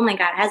like, oh my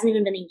God, it hasn't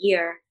even been a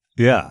year.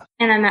 Yeah.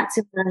 And I'm at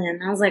 2 million.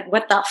 I was like,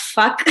 what the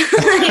fuck?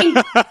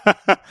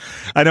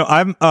 I know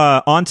I'm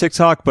on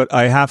TikTok, but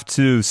I have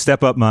to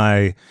step up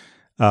my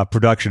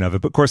production of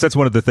it. But of course, that's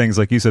one of the things,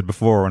 like you said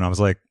before, when I was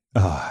like,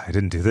 oh, I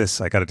didn't do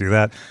this, I got to do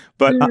that.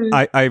 But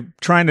I'm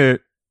trying to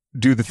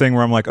do the thing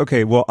where I'm like,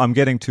 okay, well, I'm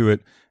getting to it.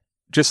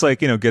 Just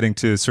like, you know, getting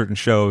to certain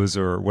shows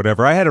or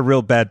whatever. I had a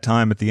real bad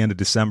time at the end of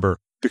December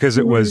because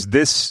it was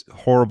this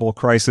horrible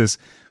crisis,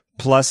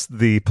 plus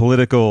the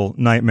political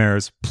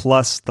nightmares,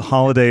 plus the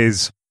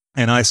holidays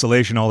and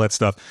isolation, all that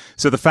stuff.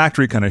 So the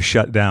factory kind of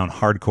shut down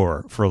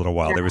hardcore for a little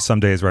while. There were some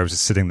days where I was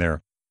just sitting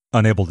there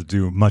unable to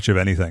do much of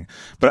anything.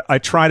 But I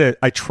try to,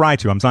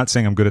 I'm not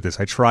saying I'm good at this.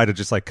 I try to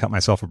just like cut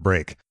myself a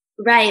break.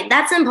 Right.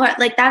 That's important.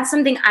 Like, that's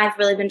something I've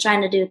really been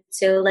trying to do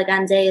too. Like,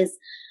 on days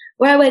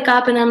where I wake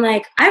up and I'm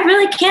like, I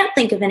really can't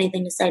think of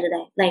anything to say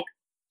today. Like,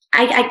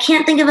 I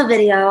can't think of a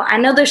video. I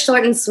know they're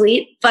short and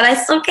sweet, but I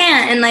still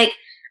can't. And like,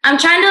 I'm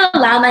trying to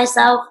allow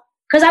myself,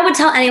 because I would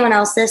tell anyone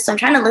else this, so I'm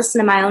trying to listen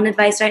to my own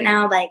advice right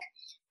now. Like,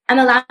 I'm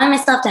allowing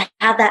myself to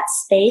have that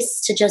space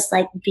to just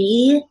like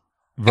be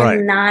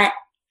and not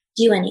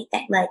do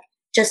anything. Like,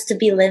 just to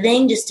be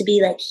living, just to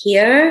be like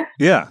here.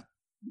 Yeah.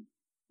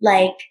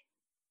 Like,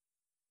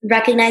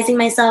 recognizing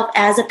myself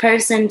as a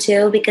person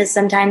too, because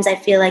sometimes I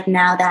feel like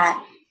now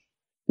that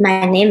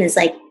my name is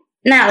like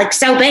not like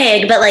so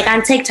big, but like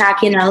on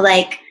TikTok, you know,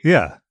 like,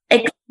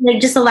 like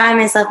just allowing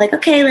myself like,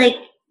 okay, like,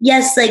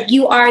 yes, like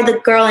you are the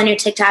girl in your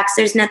TikToks.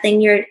 There's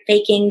nothing you're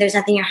faking. There's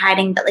nothing you're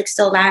hiding, but like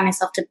still allowing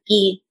myself to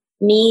be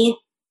me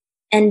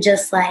and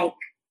just like,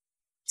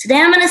 today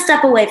I'm going to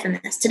step away from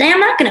this. Today I'm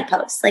not going to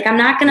post. Like, I'm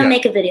not going to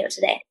make a video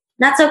today.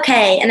 That's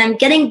okay. And I'm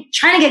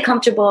trying to get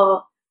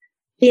comfortable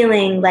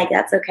feeling like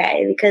that's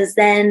okay, because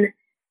then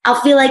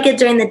I'll feel like it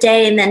during the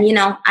day. And then, you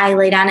know, I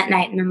lay down at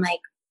night and I'm like,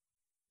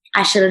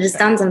 I should have just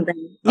done something.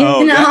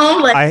 You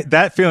know,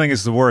 that feeling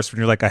is the worst when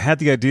you're like, I had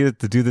the idea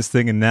to do this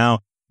thing and now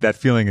that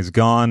feeling is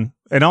gone.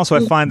 And also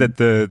I find that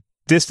the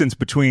distance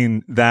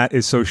between that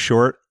is so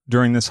short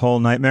during this whole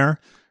nightmare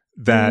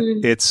that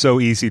it's so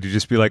easy to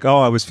just be like, oh,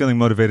 I was feeling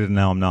motivated and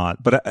now I'm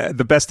not. But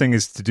the best thing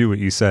is to do what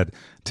you said,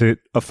 to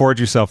afford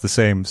yourself the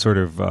same sort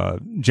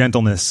of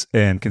gentleness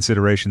and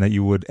consideration that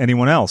you would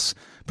anyone else,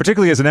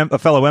 particularly as a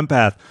fellow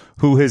empath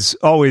who has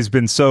always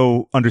been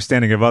so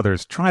understanding of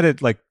others. Try to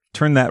like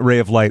turn that ray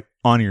of light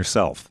on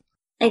yourself.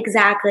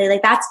 Exactly.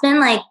 Like that's been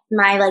like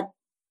my like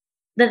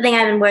the thing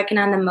I've been working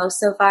on the most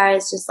so far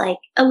is just like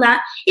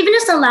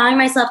allowing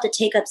myself to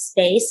take up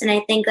space. And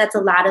I think that's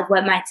a lot of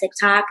what my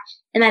TikTok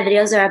and my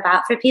videos are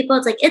about for people.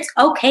 It's like, it's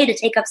okay to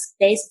take up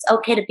space. It's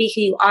okay to be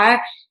who you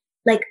are.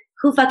 Like,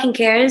 who fucking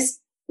cares?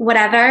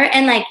 Whatever.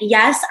 And like,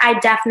 yes, I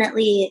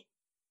definitely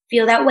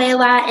feel that way a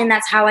lot. And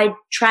that's how I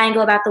try and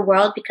go about the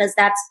world because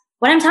that's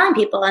what I'm telling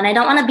people. And I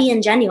don't want to be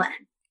ingenuine,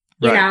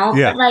 you know?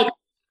 Yeah. But like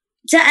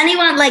to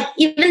anyone, like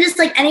even just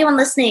like anyone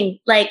listening,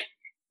 like,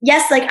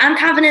 yes, like I'm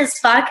confident as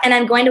fuck and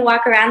I'm going to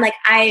walk around like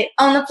I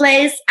own the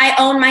place. I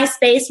own my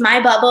space,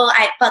 my bubble.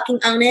 I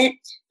fucking own it.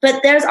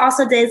 But there's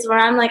also days where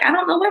I'm like, I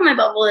don't know where my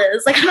bubble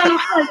is. Like, I don't know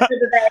how I did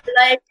today.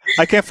 Like,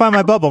 I can't find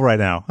my bubble right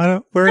now.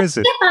 Where is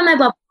it? I can't find my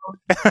bubble.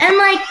 And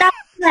like, that's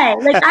okay.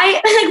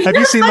 Like, have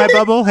you seen my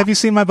bubble? Have you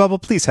seen my bubble?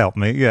 Please help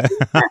me. Yeah.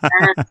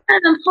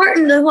 That's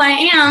important to who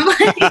I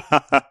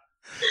am.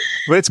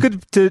 But it's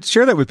good to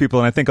share that with people.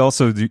 And I think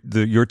also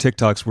your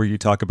TikToks where you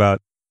talk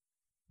about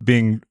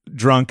being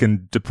drunk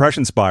and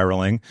depression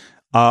spiraling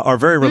are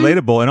very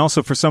relatable. And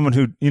also for someone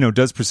who, you know,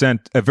 does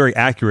present a very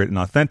accurate and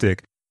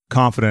authentic,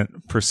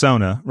 confident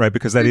persona, right?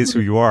 Because that is who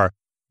you are.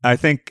 I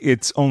think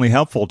it's only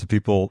helpful to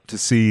people to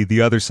see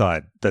the other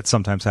side that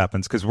sometimes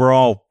happens because we're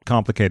all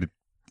complicated,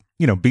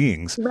 you know,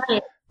 beings.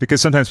 Right. Because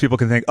sometimes people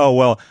can think, oh,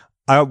 well,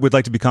 I would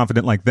like to be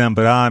confident like them,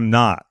 but I'm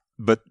not.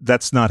 But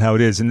that's not how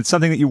it is. And it's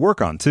something that you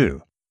work on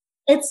too.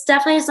 It's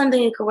definitely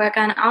something you could work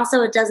on.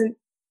 Also,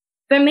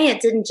 for me,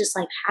 it didn't just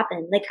like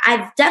happen. Like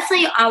I've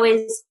definitely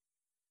always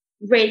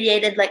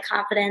radiated like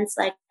confidence.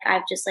 Like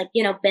I've just like,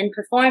 you know, been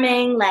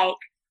performing like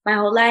my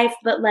whole life,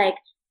 but like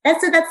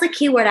that's the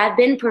key word. I've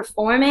been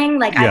performing.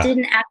 Like I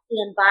didn't actually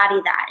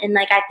embody that. And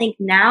like, I think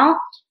now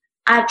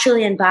I've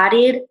truly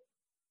embodied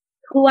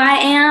who I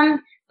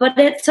am, but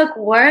it took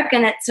work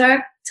and it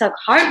took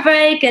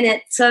heartbreak and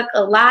it took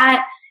a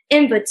lot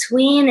in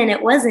between and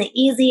it wasn't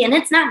easy and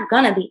it's not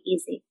gonna be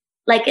easy.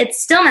 Like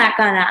it's still not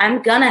gonna,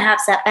 I'm gonna have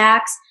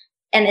setbacks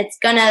and it's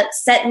gonna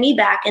set me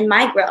back in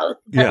my growth.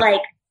 But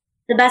like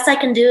the best I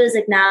can do is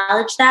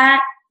acknowledge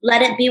that,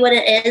 let it be what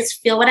it is,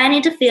 feel what I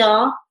need to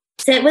feel,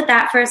 sit with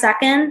that for a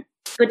second,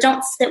 but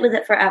don't sit with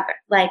it forever.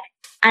 Like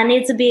I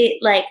need to be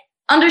like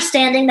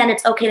understanding that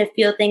it's okay to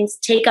feel things,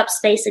 take up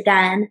space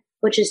again,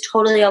 which is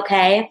totally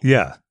okay.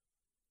 Yeah.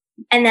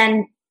 And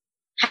then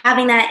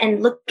having that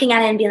and looking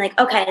at it and being like,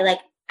 okay, like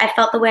I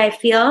felt the way I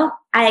feel.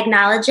 I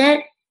acknowledge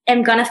it.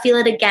 I'm going to feel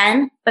it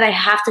again, but I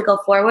have to go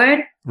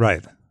forward.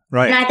 Right.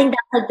 Right. And I think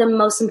that's like the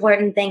most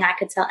important thing I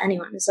could tell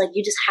anyone. It's like,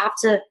 you just have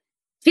to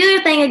feel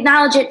your thing,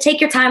 acknowledge it,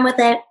 take your time with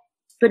it,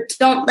 but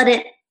don't let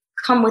it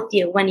come with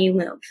you when you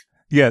move.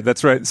 Yeah,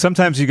 that's right.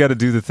 Sometimes you got to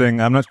do the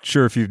thing. I'm not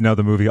sure if you know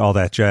the movie All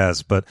That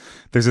Jazz, but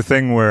there's a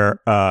thing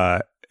where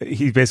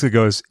he basically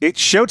goes,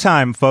 "It's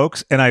showtime,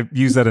 folks." And I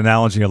use that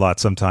analogy a lot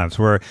sometimes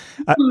where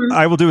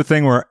I will do a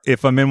thing where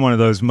if I'm in one of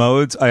those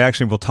modes, I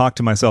actually will talk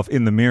to myself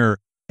in the mirror.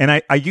 And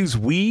I use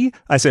we.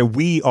 I say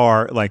we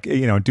are like,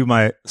 you know, do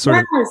my sort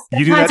of.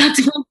 You do that.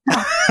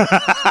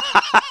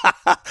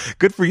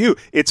 Good for you.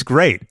 It's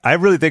great. I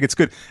really think it's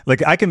good.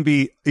 Like I can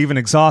be even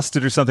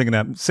exhausted or something, and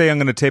I'm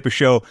going to tape a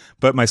show,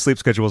 but my sleep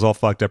schedule is all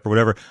fucked up or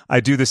whatever. I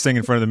do this thing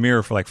in front of the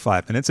mirror for like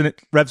 5 minutes, and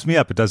it revs me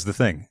up. It does the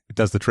thing. It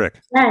does the trick.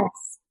 Yes,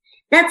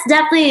 that's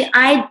definitely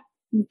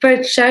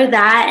for sure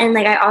that, and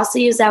like I also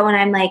use that when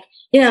I'm like,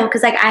 you know,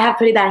 because like I have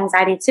pretty bad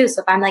anxiety too.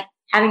 So if I'm like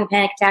having a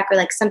panic attack or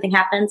like something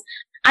happens,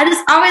 I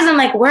just always am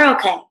like, we're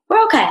okay.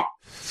 We're okay.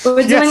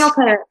 We're doing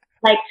okay.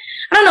 Like,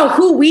 I don't know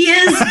who we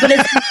is, but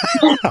it's...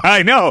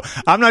 I know.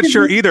 I'm not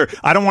sure either.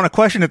 I don't want to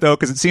question it, though,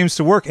 because it seems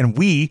to work. And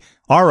we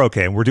are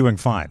okay. We're doing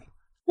fine.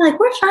 Like,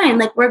 we're fine.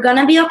 Like, we're going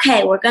to be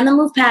okay. We're going to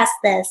move past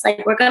this.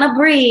 Like, we're going to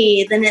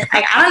breathe. And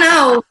like, I don't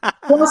know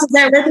who else is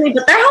there with me,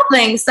 but they're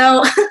helping.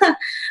 So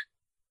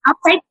I'll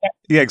take it.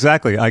 Yeah,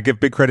 exactly. I give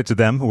big credit to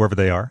them, whoever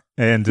they are.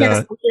 And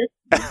yes,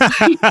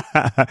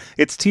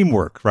 it's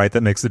teamwork, right?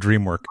 That makes the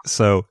dream work.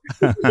 So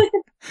do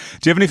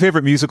you have any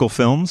favorite musical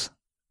films?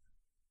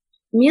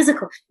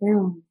 Musical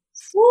films.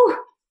 Whew.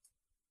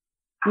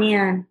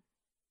 Man.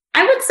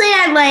 I would say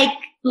I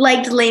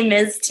liked Les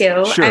Mis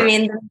too. Sure. I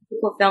mean, the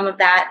musical film of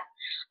that.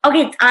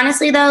 Okay,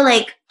 honestly though,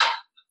 like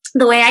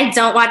the way I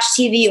don't watch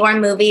TV or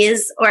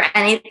movies or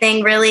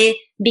anything really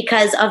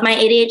because of my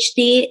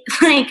ADHD,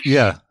 like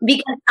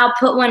because I'll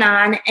put one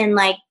on and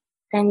like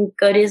then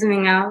go do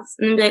something else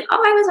and be like,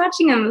 oh, I was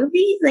watching a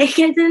movie. Like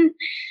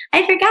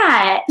I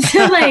forgot.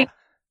 So like,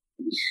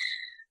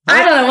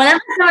 I don't know.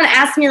 Whenever someone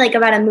asks me like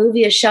about a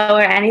movie, a show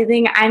or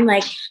anything, I'm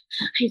like,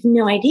 I have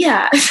no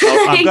idea.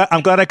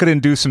 I'm glad I could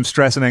induce some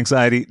stress and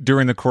anxiety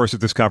during the course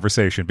of this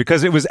conversation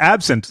because it was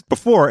absent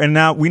before. And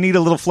now we need a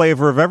little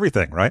flavor of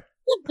everything, right?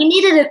 We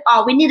needed it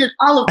all. We needed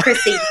all of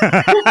Chrissy.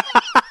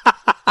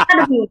 I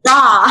gotta be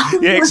raw.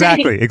 Yeah,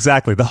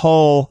 exactly. The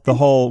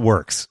whole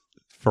works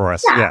for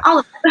us. Yeah. All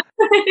of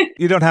it.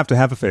 You don't have to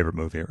have a favorite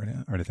movie or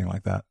anything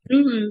like that.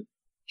 Mm-hmm.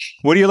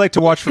 What do you like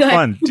to watch for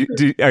fun?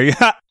 Are you?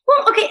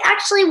 Well, okay,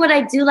 actually, what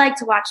I do like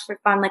to watch for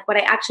fun, like what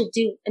I actually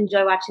do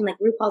enjoy watching, like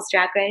RuPaul's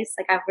Drag Race,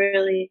 like I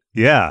really,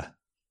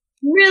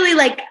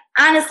 like,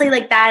 honestly,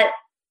 like that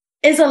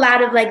is a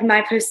lot of like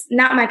not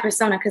my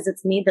persona because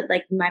it's me, but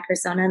like my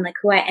persona and like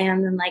who I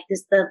am and like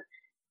just the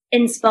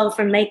inspo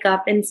for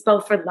makeup,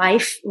 inspo for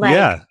life. Like,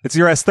 yeah, it's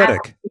your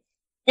aesthetic.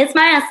 It's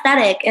my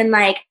aesthetic. And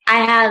like I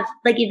have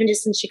like even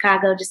just in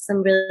Chicago, just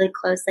some really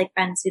close like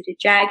friends who do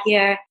drag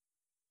here.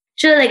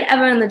 Truly, like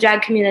everyone in the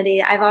drag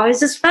community, I've always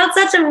just felt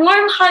such a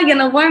warm hug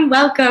and a warm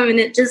welcome. And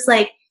it just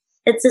like,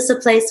 it's just a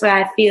place where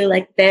I feel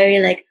like very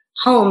like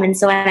home. And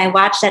so when I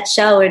watch that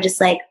show or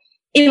just like,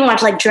 even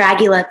watch like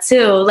Dragula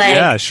too. Like,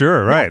 yeah,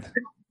 sure. Right.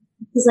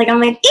 It's like, I'm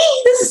like,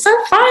 this is so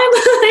fun.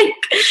 Like,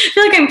 I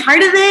feel like I'm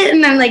part of it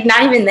and I'm like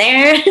not even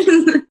there.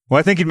 Well,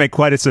 I think you'd make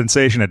quite a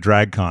sensation at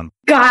DragCon.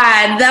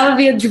 God, that would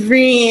be a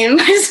dream.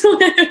 I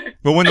swear.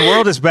 But when the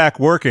world is back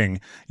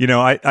working, you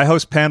know, I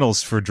host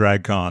panels for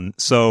DragCon.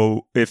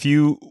 So if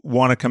you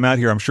want to come out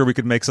here, I'm sure we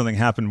could make something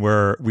happen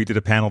where we did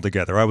a panel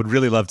together. I would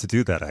really love to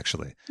do that,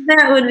 actually.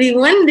 That would be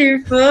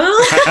wonderful.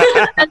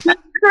 I'd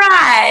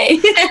cry.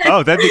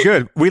 Oh, that'd be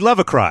good. We love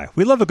a cry.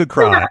 We love a good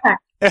cry.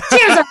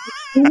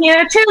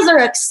 Tears are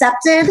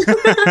accepted.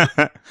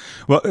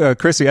 Well,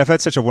 Chrissy, I've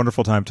had such a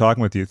wonderful time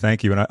talking with you.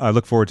 Thank you. And I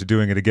look forward to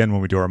doing it again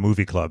when we do our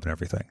movie club and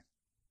everything.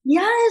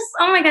 Yes.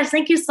 Oh my gosh.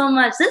 Thank you so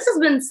much. This has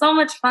been so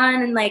much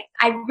fun. And like,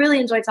 I really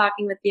enjoy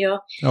talking with you.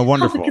 Oh,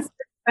 wonderful.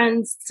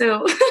 Friends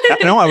too.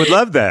 No, I would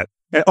love that.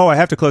 Oh, I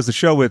have to close the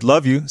show with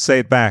love you. Say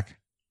it back.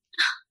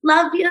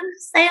 Love you.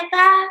 Say it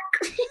back.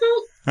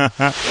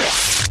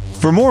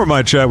 For more of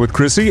my chat with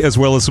Chrissy, as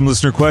well as some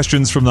listener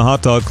questions from the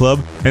Hot Dog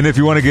Club, and if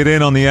you want to get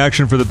in on the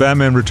action for the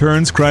Batman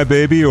Returns,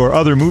 Crybaby, or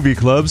other movie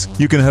clubs,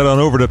 you can head on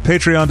over to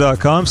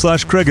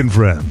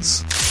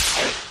patreon.com/CraigandFriends.